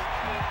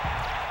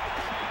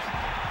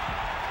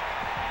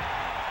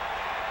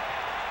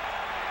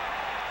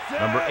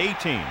 Number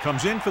 18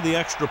 comes in for the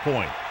extra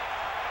point.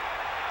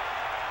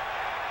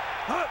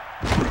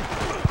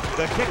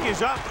 The kick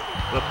is up.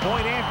 The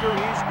point after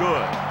is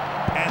good.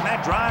 And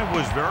that drive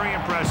was very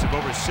impressive.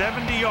 Over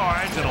 70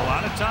 yards, and a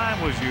lot of time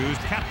was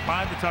used, capped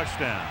by the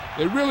touchdown.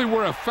 They really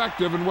were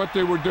effective in what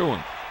they were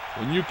doing.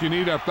 When you can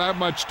eat up that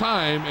much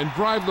time and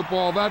drive the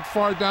ball that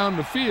far down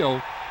the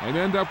field and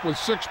end up with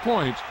 6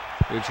 points,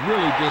 it's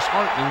really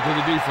disheartening to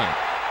the defense.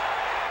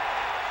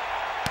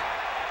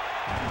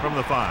 From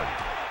the 5.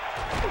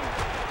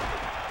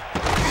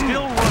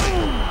 Still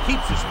running.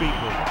 Keeps his feet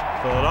moving.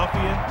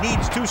 Philadelphia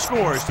needs 2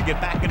 scores to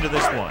get back into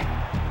this one.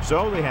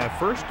 So they have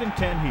 1st and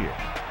 10 here.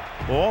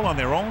 Ball on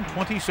their own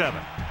 27.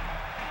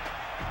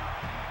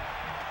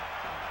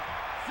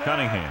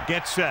 Cunningham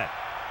gets set.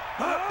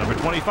 Number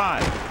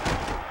 25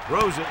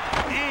 throws it,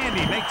 and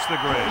he makes the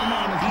grade.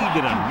 He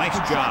did a nice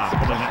job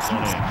pulling that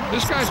one in.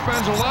 This guy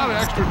spends a lot of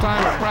extra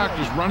time at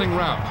practice running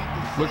routes.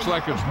 Looks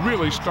like it's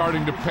really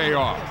starting to pay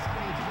off.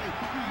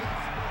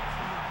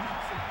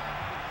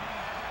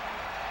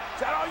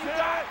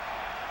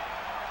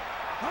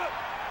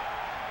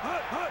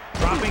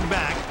 Dropping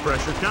back,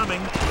 pressure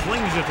coming,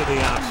 flings it to the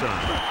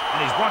outside. And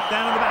he's brought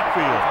down in the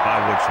backfield by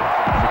Woodson.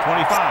 Number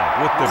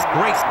 25 with the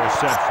great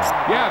reception.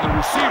 Yeah, the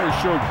receiver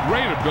showed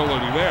great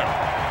ability there.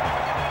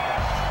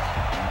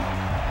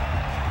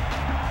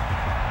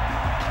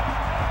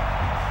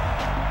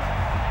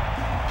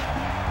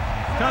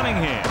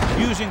 Cunningham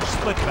using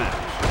split backs.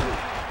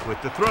 With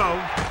the throw,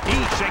 he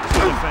shakes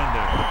the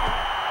defender.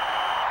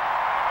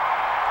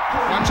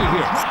 Watch it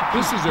here.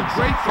 This is a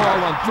great call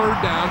on 3rd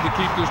down to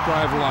keep this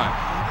drive alive.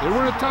 They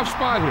were in a tough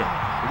spot here.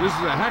 But this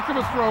is a heck of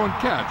a throw and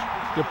catch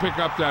to pick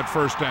up that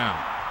 1st down.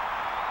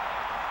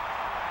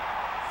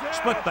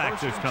 split back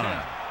this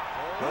time.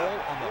 Ball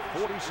on the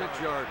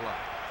 46-yard line.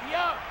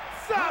 Yo,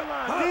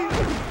 sideline.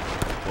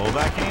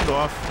 Fullback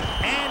handoff,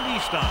 and he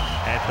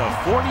stopped at the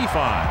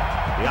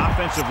 45. The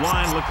offensive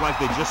line looked like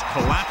they just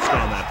collapsed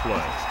on that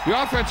play.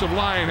 The offensive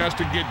line has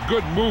to get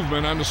good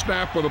movement on the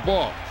snap of the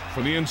ball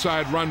for the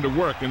inside run to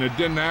work, and it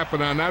didn't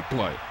happen on that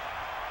play.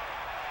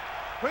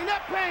 Bring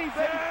that pain,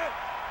 baby.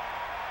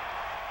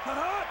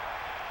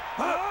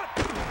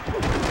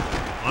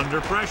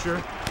 Under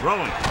pressure,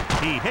 throwing.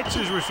 He hits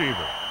his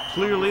receiver.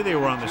 Clearly, they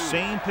were on the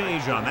same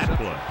page on that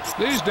play.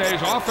 These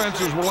days,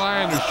 offenses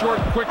rely on a short,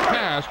 quick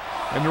pass,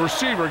 and the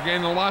receiver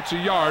gaining lots of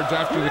yards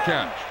after the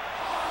catch.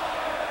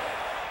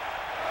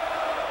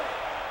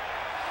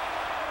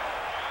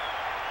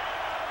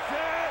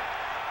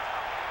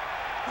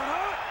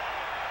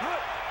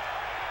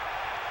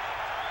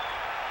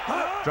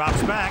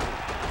 Drops back.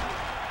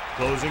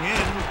 Closing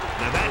in.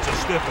 Now that's a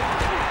stiff one.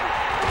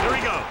 There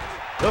he goes.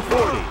 The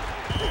 40.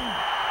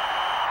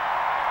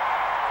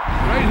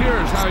 Right here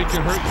is how he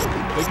can hurt you.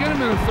 They get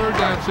him in a third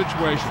down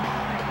situation.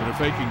 But if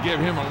they can give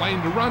him a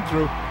lane to run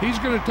through, he's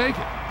going to take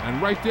it.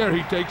 And right there,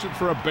 he takes it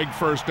for a big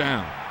first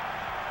down.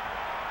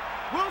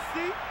 We'll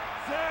see.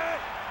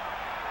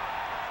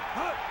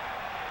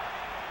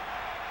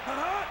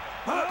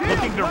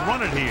 Looking to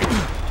run it here.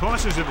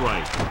 Tosses it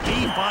right.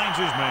 He finds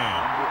his man.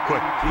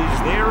 Quick. He's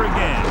there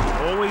again.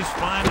 Always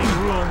finding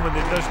room when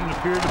there doesn't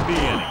appear to be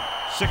any.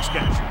 6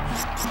 catches.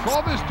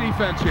 Call this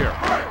defense here.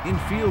 In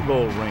field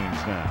goal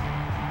range now.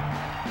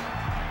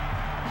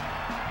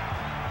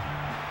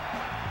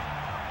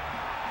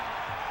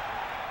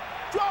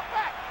 Drop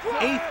back.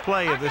 8th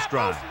play of this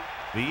drive.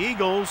 The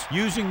Eagles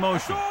using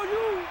motion.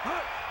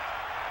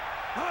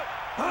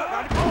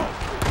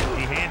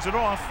 He hands it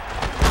off.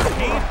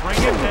 Can't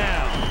bring him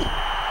down.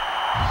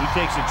 He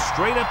takes it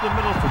straight up the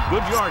middle for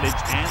good yardage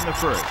and the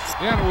first.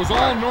 Yeah, and it was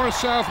all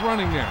north-south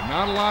running there.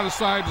 Not a lot of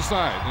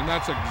side-to-side. And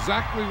that's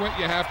exactly what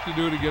you have to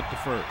do to get the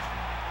first.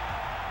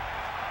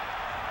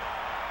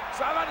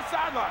 Sideline to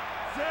sideline.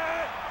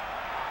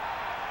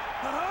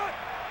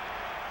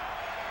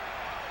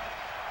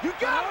 You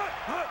got it.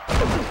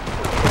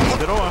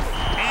 It off,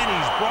 and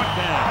he's brought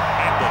down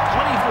at the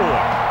 24.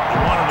 They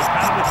wanted to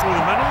pound it through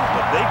the middle,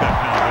 but they got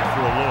pounded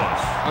for a loss.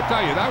 I'll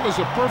tell you, that was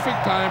a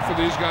perfect time for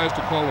these guys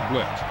to call a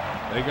blitz.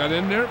 They got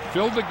in there,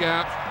 filled the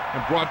gap,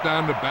 and brought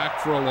down the back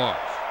for a loss.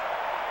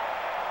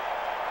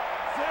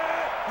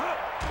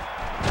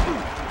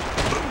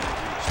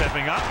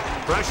 Stepping up,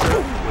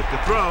 pressure with the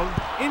throw,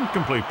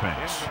 incomplete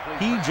pass.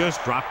 He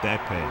just dropped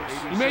that pass.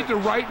 He made the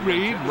right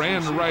read,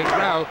 ran the right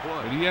route,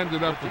 but he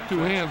ended up with 2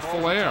 hands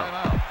full of air.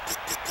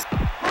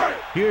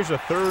 Here's a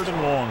 3rd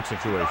and long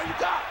situation. You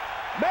got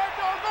Mad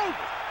Dog over.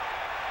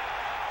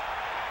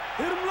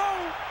 Hit him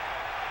low.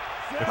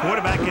 The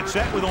quarterback gets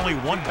set with only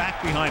 1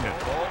 back behind him.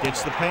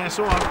 Gets the pass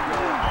off.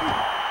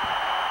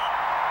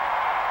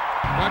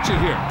 Watch it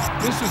here.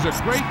 This is a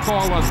great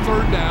call on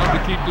 3rd down to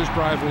keep this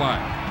drive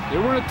alive. They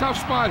were in a tough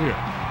spot here,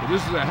 but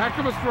this is a heck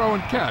of a throw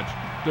and catch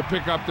to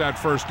pick up that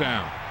first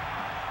down.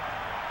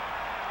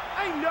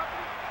 Ain't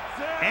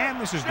nothing.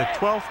 And this is the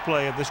 12th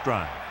play of this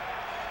drive.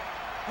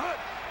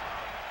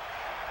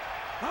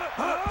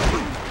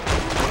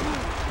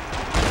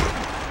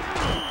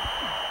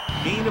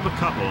 Gain of a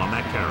couple on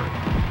that carry.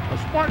 A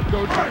smart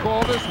coach would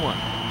call this one.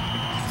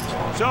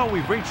 So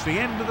we've reached the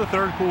end of the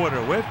 3rd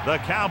quarter with the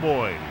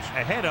Cowboys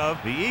ahead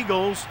of the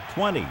Eagles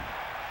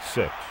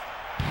 26.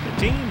 The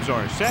teams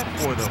are set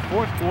for the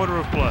 4th quarter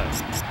of play.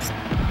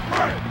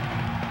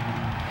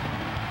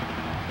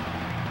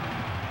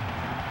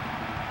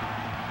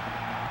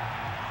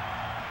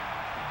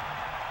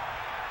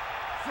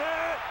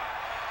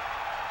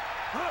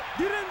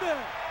 Get in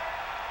there.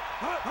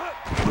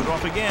 Put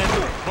off again.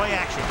 Play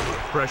action.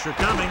 Pressure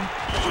coming.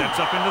 Steps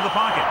up into the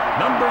pocket.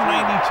 Number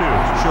 92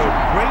 showed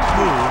great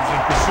moves in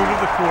pursuit of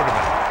the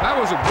quarterback. That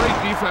was a great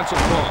defensive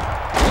call.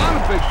 A lot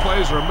of big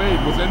plays are made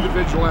with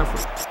individual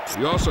effort.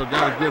 You also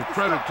got to give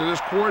credit to this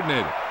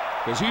coordinator,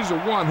 because he's the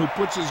one who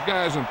puts his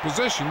guys in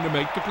position to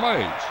make the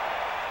plays.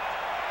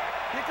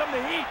 Here come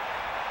the heat.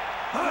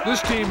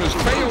 This team has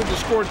failed to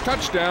score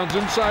touchdowns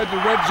inside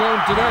the red zone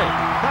today.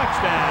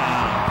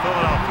 Touchdown,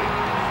 Philadelphia.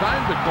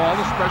 Time to call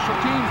a special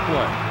teams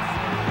play.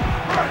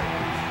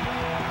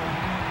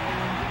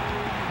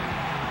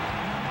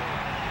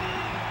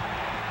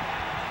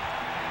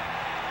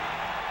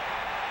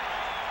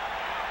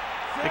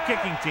 The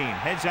kicking team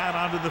heads out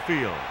onto the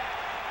field.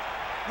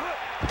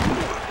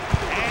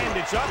 And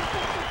it's up.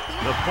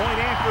 The point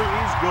after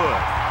is good.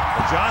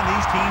 But John,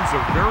 these teams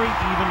are very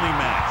evenly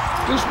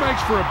matched. This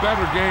makes for a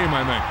better game,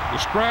 I think.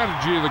 The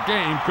strategy of the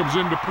game comes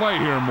into play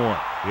here more.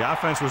 The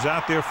offense was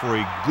out there for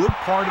a good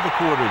part of the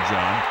quarter,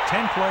 John.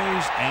 10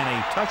 plays and a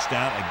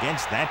touchdown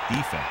against that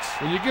defense.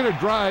 When you get a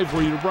drive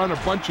where you run a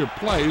bunch of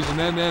plays and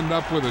then end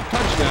up with a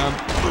touchdown,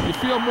 you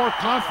feel more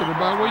confident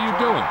about what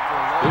you're doing.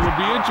 It would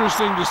be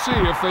interesting to see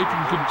if they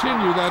can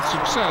continue that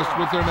success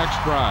with their next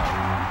drive.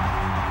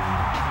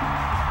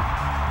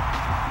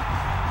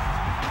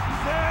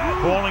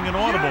 Calling an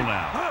audible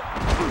now.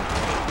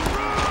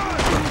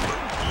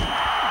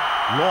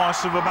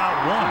 Loss of about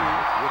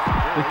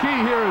 1. The key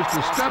here is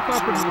to step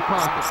up into the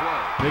pocket.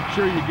 Make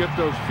sure you get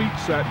those feet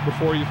set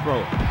before you throw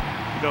it.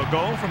 They'll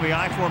go from the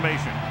I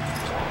formation.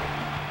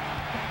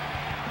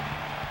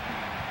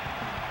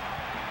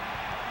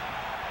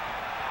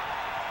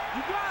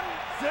 You got it.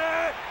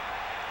 Set.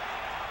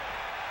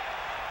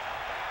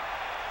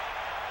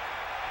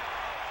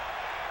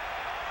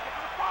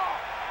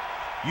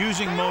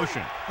 Using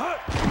motion.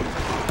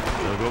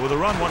 They'll go with a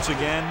run once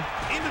again.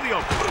 Into the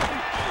open.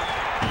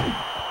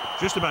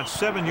 Just about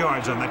 7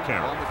 yards on that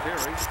carry. On the carry,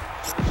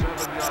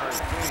 7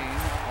 yards gain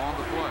on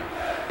the play.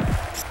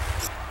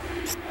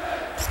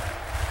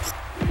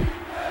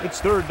 It's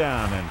 3rd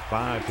down and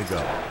 5 to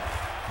go.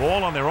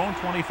 Ball on their own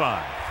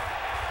 25.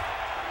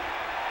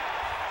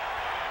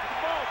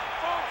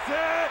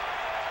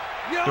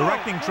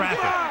 Directing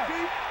traffic.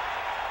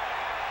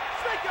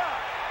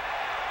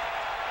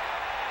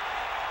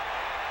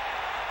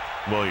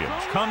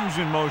 Williams comes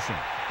in motion.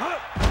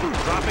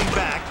 Dropping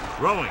back,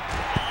 throwing.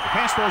 The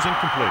pass falls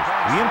incomplete.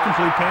 The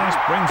incomplete pass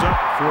brings up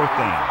 4th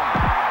down.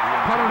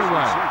 Put it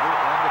away.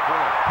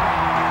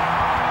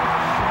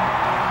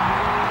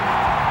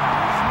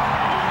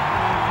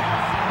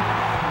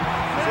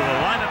 So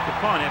they'll line up the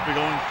punt after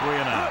going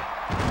 3 and out.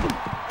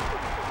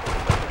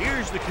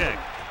 Here's the kick.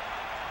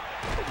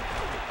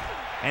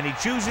 And he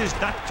chooses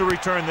not to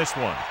return this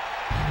one.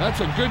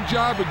 That's a good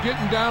job of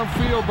getting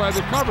downfield by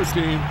the cover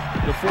team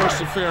to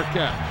force a fair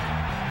catch.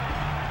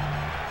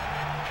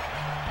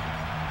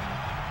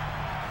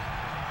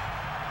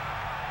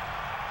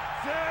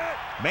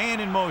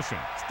 Man in motion.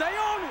 Stay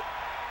on it.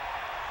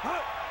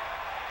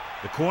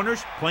 The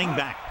corners playing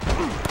back.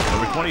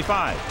 Number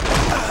 25.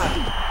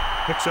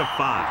 Picks up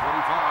 5.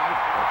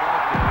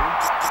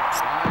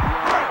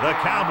 The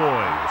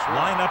Cowboys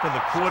line up in the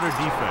quarter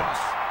defense.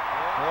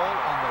 Ball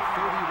on the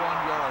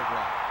 31-yard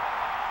line.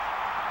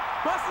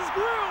 Bust his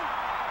grill.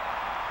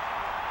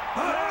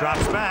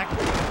 Drops back.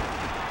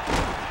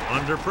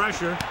 Under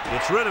pressure.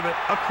 Gets rid of it.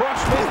 Across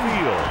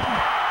midfield.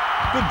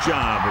 Good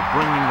job of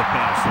bringing the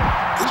pass in.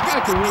 This guy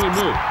can really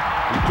move.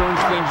 He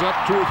turns things up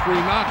 2 or 3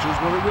 notches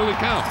when it really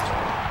counts.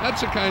 That's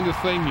the kind of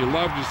thing you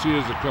love to see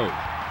as a coach.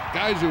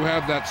 Guys who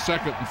have that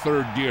 2nd and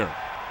 3rd gear.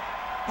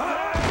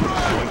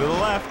 Going to the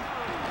left.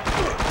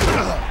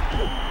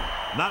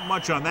 Not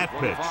much on that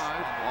pitch.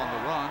 On the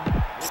run,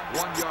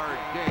 1-yard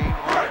gain.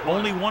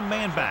 Only 1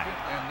 man back.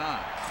 And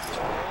 9.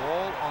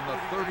 Ball on the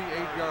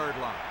 38-yard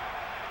line.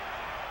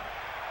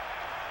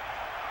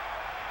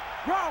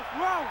 Ralph.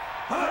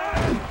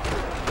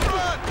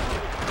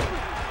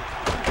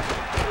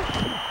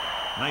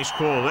 Nice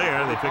call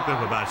there. They picked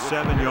up about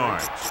 7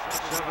 yards.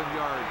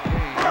 7-yard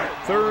gain.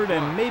 3rd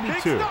and maybe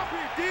 2. Stop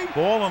here, D.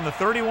 Ball on the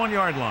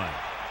 31-yard line.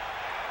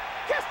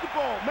 Catch the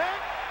ball, man.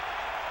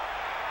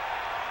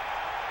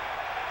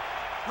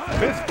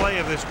 5th play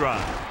of this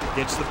drive.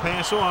 Gets the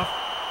pass off.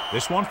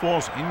 This one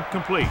falls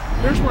incomplete.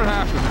 Here's what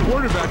happened. The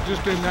quarterback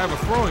just didn't have a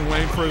throwing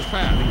lane for his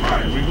pass.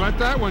 We let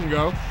that one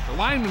go. The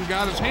lineman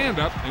got his hand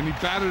up, and he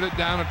batted it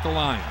down at the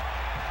line.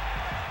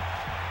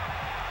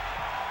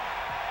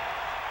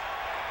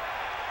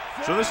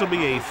 So this will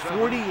be a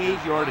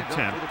 48-yard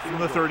attempt from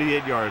the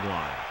 38-yard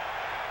line.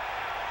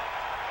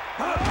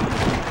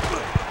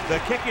 The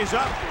kick is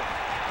up.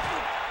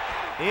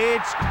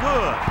 It's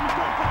good.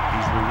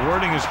 He's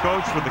rewarding his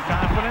coach for the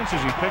confidence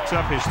as he picks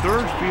up his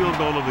 3rd field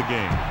goal of the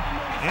game.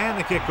 And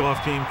the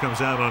kickoff team comes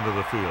out onto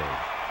the field.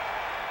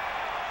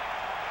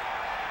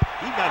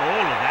 He got all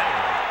of that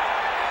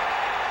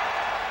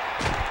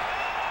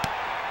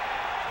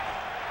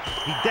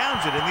one. He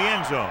downs it in the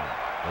end zone.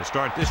 They'll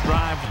start this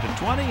drive to the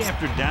 20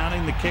 after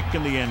downing the kick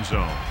in the end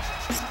zone.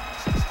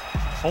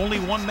 Only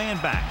 1 man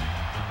back.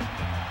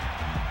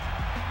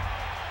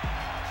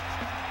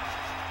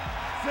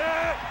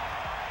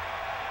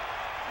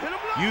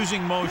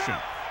 Using motion.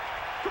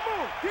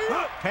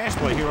 Pass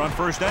play here on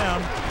 1st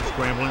down.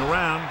 Scrambling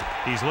around.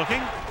 He's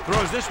looking.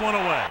 Throws this one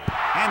away.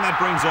 And that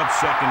brings up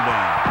 2nd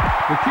down.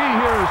 The key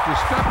here is to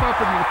step up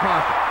into the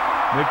pocket.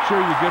 Make sure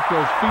you get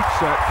those feet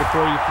set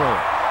before you throw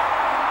it.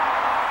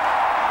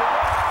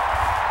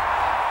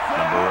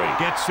 Number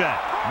 8 gets set.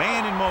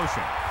 Man in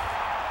motion.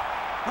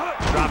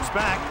 Drops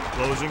back.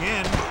 Closing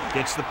in.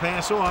 Gets the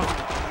pass off.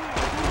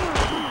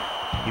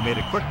 He made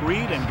a quick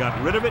read and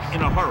got rid of it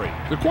in a hurry.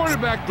 The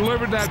quarterback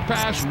delivered that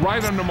pass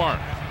right on the mark.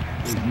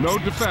 There's no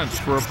defense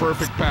for a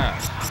perfect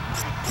pass.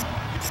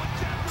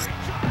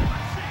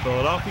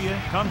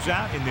 Philadelphia comes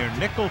out in their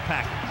nickel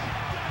package.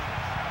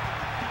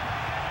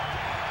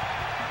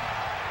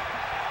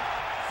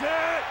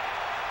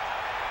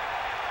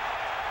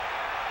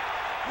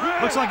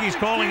 Looks like he's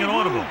calling an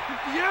audible.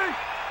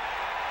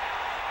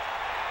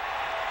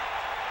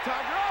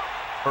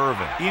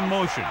 Irvin in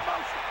motion.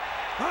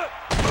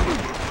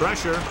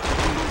 Pressure.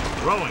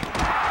 Throwing.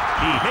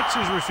 He hits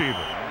his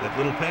receiver. That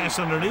little pass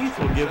underneath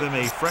will give them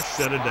a fresh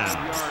set of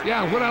downs.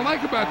 Yeah, what I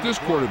like about this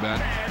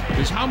quarterback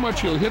is how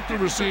much he'll hit the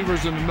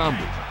receivers in the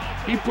numbers.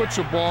 He puts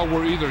a ball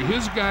where either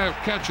his guy will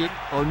catch it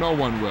or no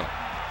one will.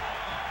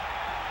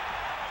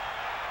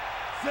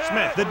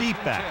 Smith, the deep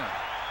back.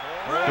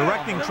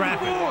 Directing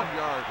traffic.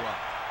 1-yard line.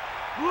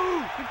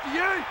 Blue,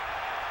 58.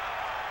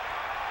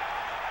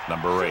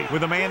 Number 8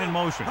 with a man in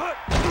motion.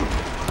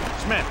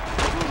 Smith.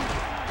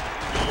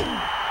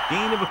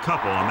 Gain of a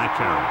couple on that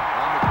carry.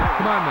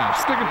 Come on now,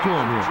 stick it to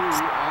him here.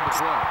 On the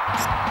play.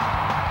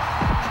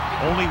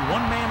 Only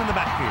one man in the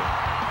backfield.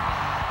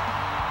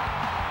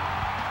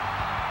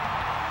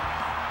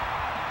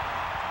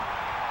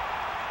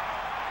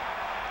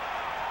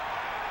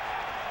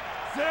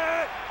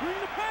 Set. Bring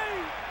the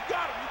pain. You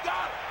got him. You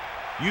got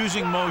him.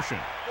 Using motion.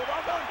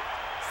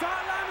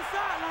 Sideline to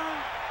sideline.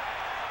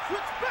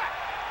 Switch back.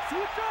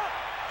 Switch up.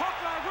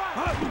 Hawkeye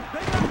right. They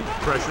got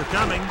nothing. Pressure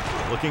coming.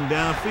 Looking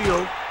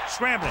downfield.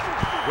 Scrambling.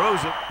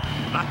 Throws it.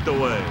 Knocked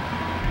away.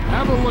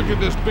 Have a look at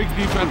this big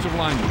defensive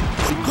lineman.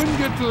 He couldn't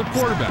get to the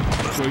quarterback,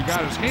 so he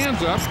got his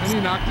hands up and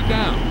he knocked it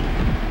down.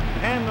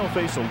 And they'll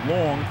face a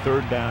long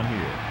third down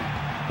here.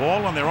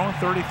 Ball on their own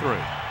 33.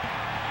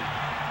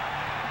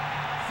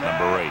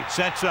 Number 8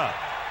 sets up.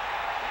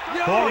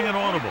 Calling an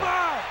audible.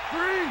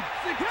 3,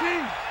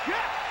 16.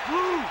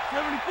 Blue,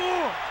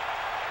 74.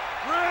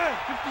 Red,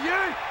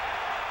 58.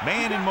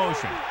 Man in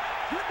motion.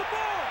 Get the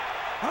ball.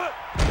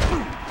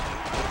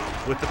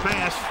 With the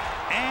pass.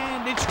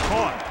 And it's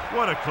caught.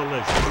 What a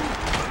collision.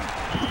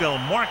 They'll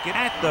mark it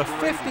at the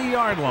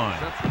 50-yard line.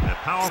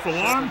 That powerful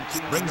arm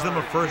brings them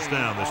a first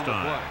down this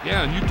time.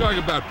 Yeah, and you talk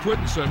about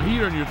putting some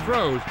heat on your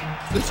throws.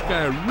 This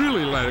guy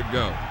really let it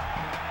go.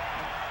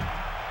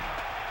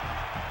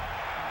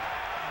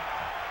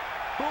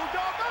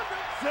 Bulldog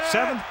under.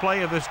 7th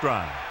play of this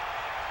drive.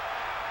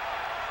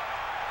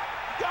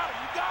 You got him.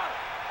 You got him.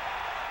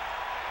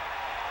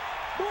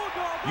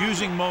 Bulldog under.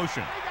 Using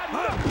motion. They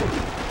got nothing.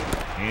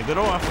 Hand it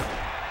off.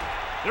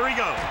 There he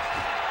goes.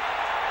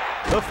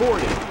 The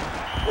 40.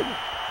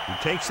 He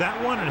takes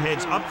that one and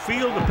heads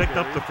upfield to pick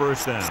up the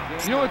first down.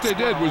 You know what they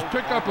did was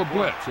pick up a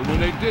blitz, and when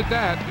they did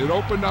that, it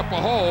opened up a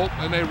hole,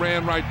 and they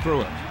ran right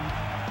through it.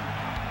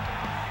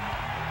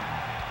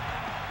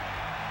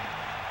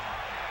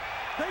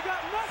 They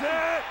got nothing.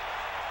 Set.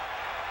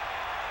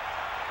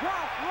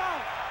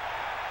 Ralph.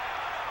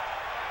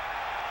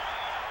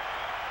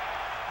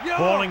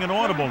 Calling an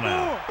audible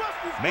now.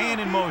 Man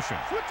in motion.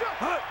 Switch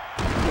up.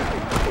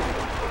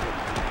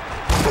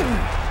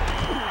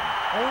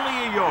 Only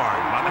a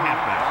yard by the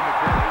halfback.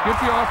 Get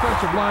the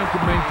offensive line to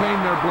maintain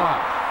their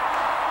block.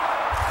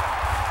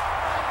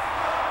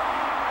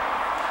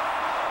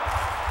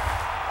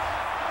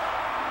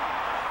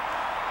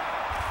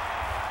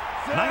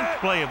 Ninth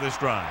play of this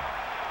drive.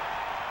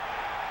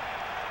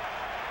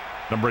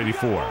 Number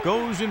 84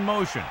 goes in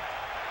motion.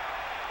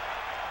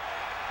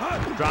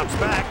 Drops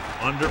back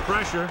under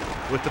pressure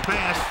with the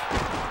pass.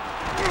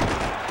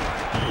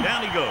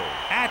 Down he goes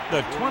at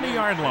the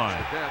 20-yard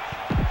line.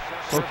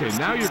 Okay,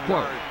 now you're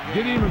close.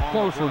 Get even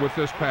closer with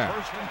this pass.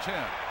 First and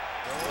 10.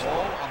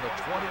 Ball on the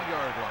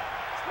 20-yard line.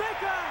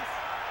 Snake eyes.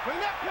 Bring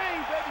that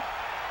pain, baby.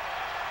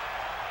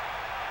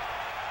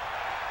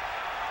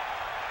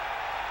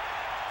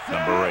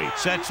 Number 8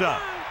 sets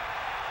up.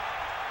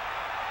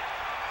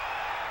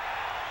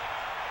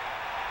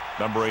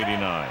 Number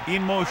 89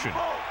 in motion.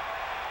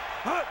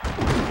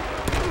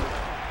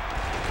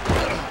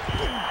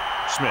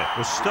 Smith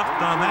was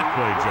stuffed on that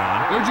play,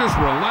 John. They're just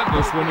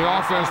relentless when the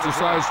offense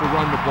decides to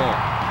run the ball.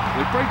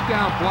 They break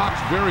down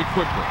blocks very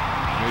quickly.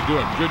 They do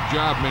a good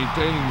job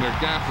maintaining their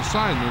gap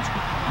assignments,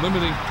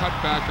 limiting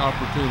cutback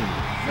opportunities.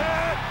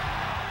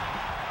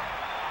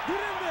 Get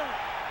in there.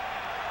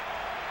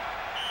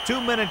 2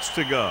 minutes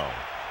to go.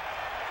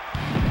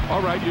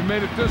 All right, you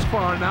made it this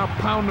far. Now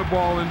pound the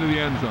ball into the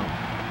end zone.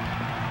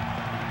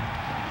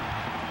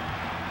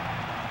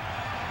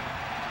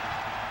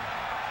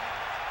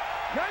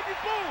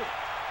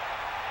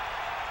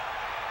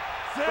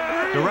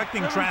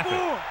 Directing traffic.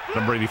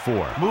 Number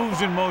 84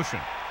 moves in motion.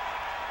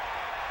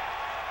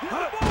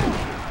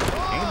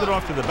 Hand it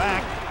off to the back.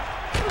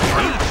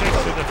 He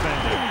checks the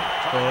defender.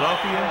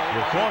 Philadelphia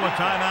will call a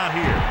timeout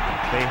here.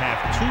 They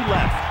have 2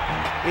 left.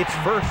 It's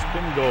first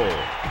and goal.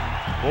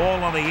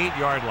 Ball on the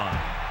 8-yard line.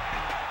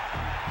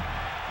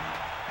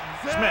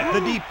 Smith,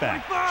 the deep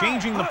back,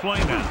 changing the play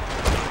now.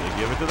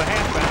 They give it to the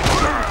halfback.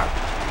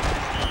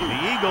 The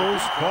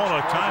Eagles call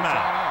a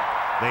timeout.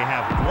 They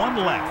have 1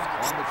 left.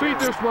 Feed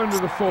this one to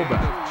the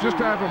fullback. Just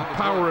have him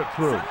power it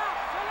through.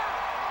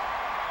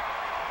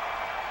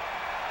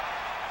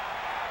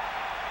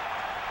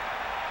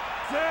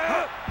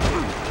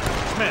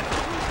 Smith.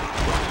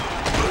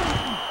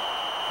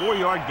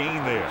 4-yard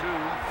gain there. 2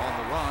 on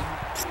the run.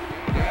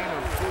 Gain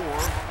of 4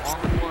 on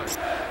the play.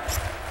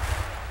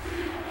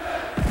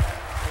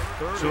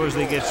 So as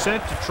they get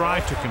set to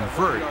try to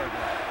convert,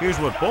 here's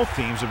what both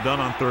teams have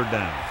done on 3rd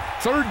down.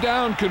 3rd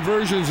down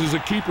conversions is a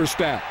keeper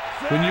stat.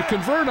 When you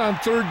convert on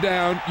 3rd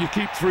down, you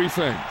keep 3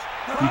 things.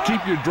 You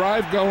keep your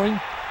drive going,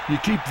 you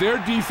keep their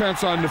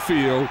defense on the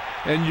field,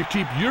 and you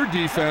keep your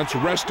defense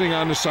resting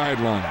on the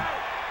sideline.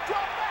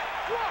 Drop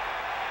back. Drop.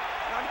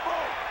 Got the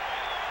ball.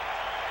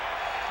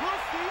 We'll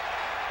see.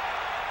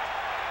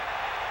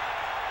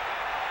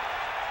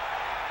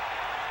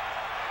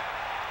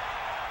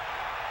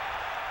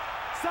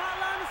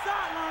 Sideline to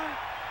sideline.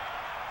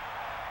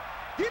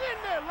 Get in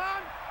there,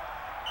 Lon.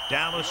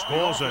 Dallas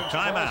calls a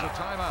timeout.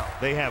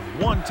 They have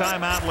one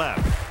timeout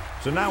left.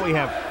 So now we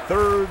have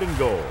 3rd and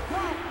goal.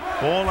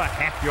 Ball a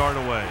half-yard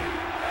away.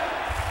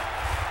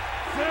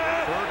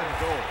 3rd and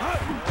goal.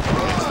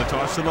 It's the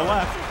toss to the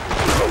left.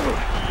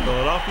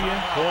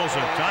 Philadelphia calls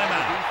a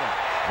timeout.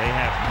 They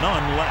have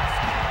none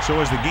left. So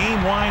as the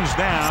game winds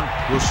down,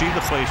 we'll see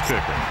the place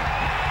kicker.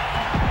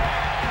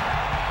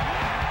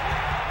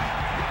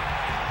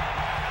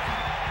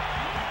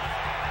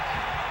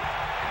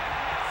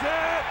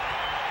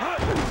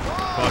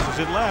 Tosses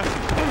it left.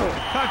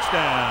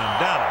 Touchdown,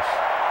 Dallas.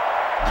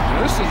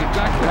 Now, this is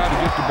exactly how to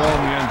get the ball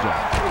in the end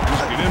zone.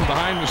 Just get in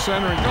behind the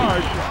center and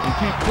guard and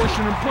keep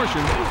pushing and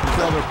pushing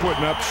until they're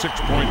putting up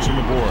 6 points on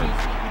the board.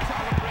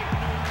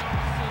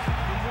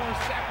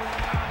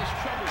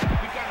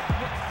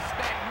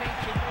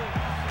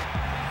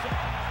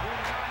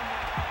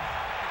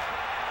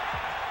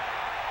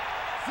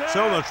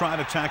 So they'll try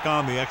to tack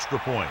on the extra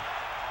point.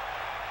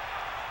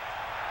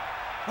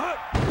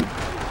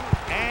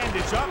 And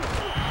it's up.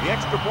 The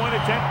extra point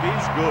attempt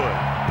is good.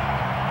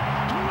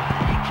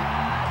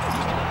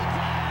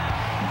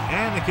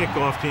 And the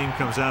kickoff team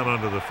comes out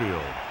onto the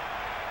field.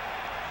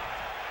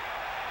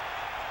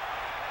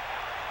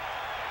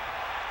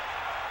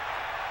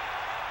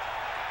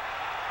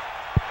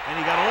 And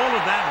he got all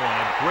of that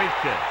one. A great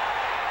kick.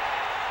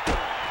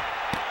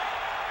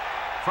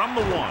 From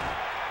the 1.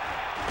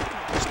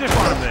 Stiff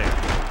arm there.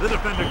 The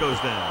defender goes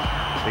down.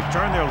 They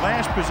turn their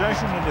last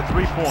possession into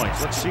 3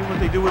 points. Let's see what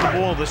they do with the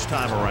ball this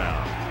time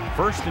around.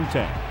 1st and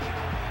 10.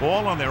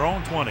 Ball on their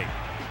own 20.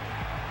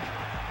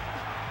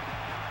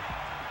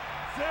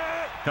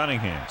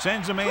 Cunningham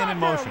sends a man in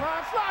motion.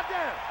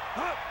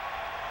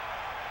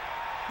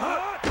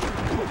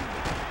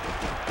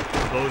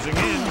 Closing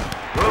in.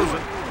 Throws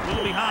it. A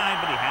little behind,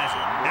 but he has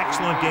it.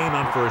 Excellent game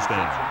on 1st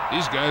down.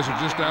 These guys are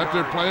just out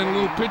there playing a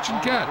little pitch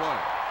and catch.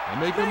 They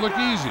make it look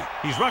easy.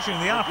 He's rushing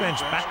the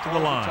offense back to the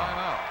line.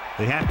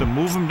 They have to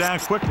move him down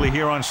quickly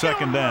here on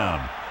 2nd down.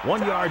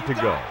 1 yard to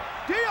go.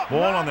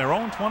 Ball on their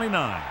own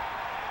 29.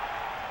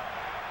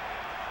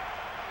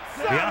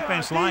 The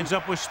offense lines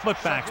up with split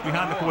backs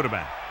behind the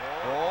quarterback.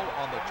 Ball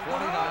on the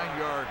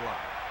 29-yard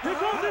line. Here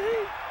goes the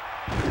heat.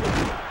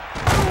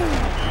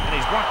 And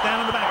he's brought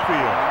down in the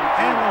backfield.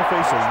 And they'll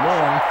face a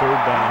long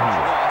 3rd down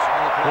here.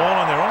 Ball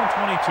on their own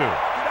 22.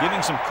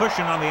 Giving some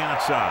cushion on the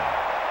outside.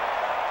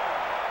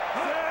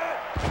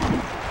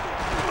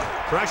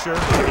 Pressure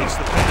takes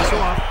the pass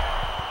off.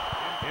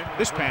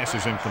 This pass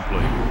is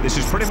incomplete. This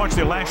is pretty much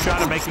their last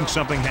shot at making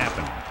something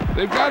happen.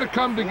 They've got to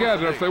come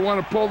together if they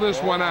want to pull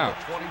this one out.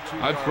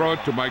 I'd throw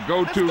it to my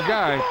go-to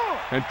guy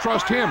and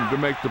trust him to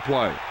make the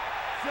play.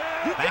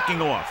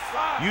 Backing off,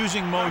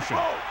 using motion.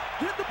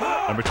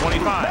 Number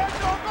 25,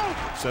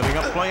 setting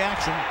up play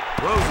action.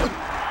 Rosen.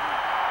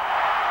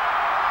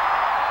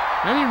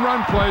 Any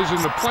run plays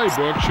in the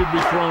playbook should be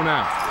thrown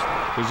out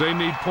because they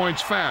need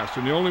points fast,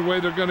 and the only way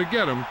they're going to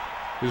get them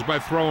is by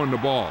throwing the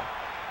ball.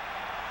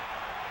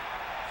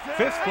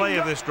 5th play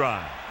of this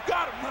drive.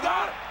 Got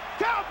him,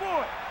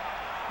 Cowboy.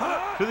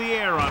 To the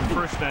air on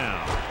 1st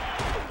down.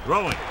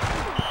 Throwing.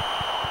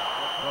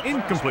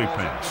 Incomplete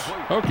pass.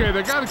 Okay,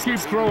 they got to keep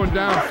throwing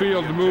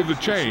downfield to move the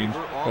chains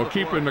while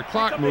keeping the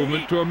clock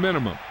movement to a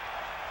minimum.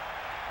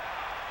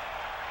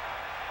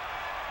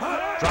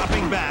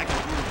 Dropping back.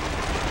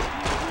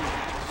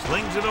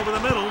 Slings it over the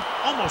middle.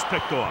 Almost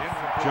picked off.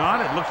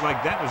 John, it looked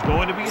like that was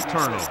going to be a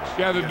turnover.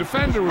 Yeah, the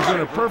defender was in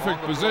a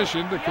perfect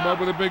position to come up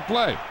with a big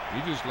play.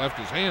 He just left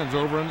his hands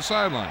over on the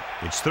sideline.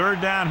 It's 3rd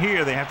down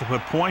here. They have to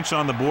put points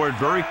on the board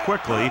very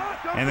quickly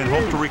and then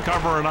hope to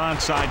recover an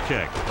onside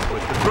kick.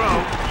 With the throw,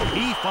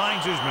 he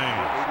finds his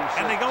man.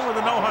 And they go with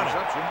a no-huddle.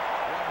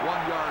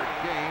 1-yard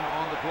gain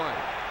on the play.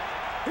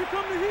 Here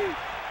come the heat.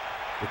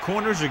 The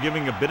corners are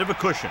giving a bit of a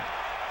cushion.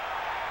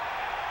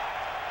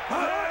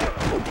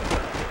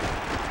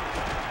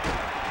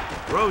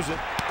 Throws it.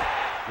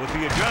 With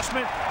the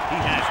adjustment, he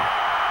has it.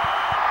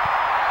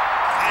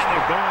 And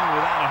they're going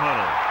without a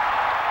huddle.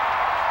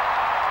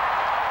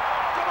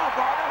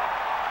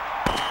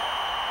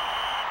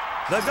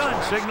 The gun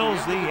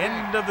signals the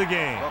end of the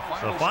game.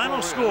 The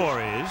final score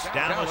is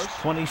Dallas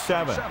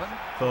 27,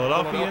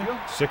 Philadelphia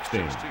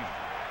 16.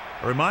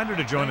 A reminder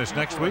to join us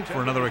next week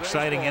for another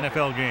exciting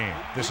NFL game.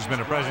 This has been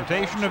a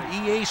presentation of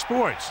EA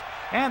Sports.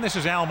 And this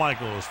is Al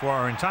Michaels for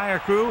our entire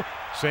crew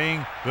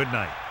saying good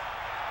night.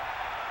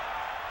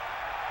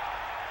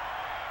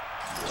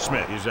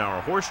 Smith is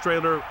our horse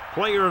trailer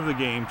player of the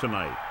game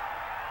tonight.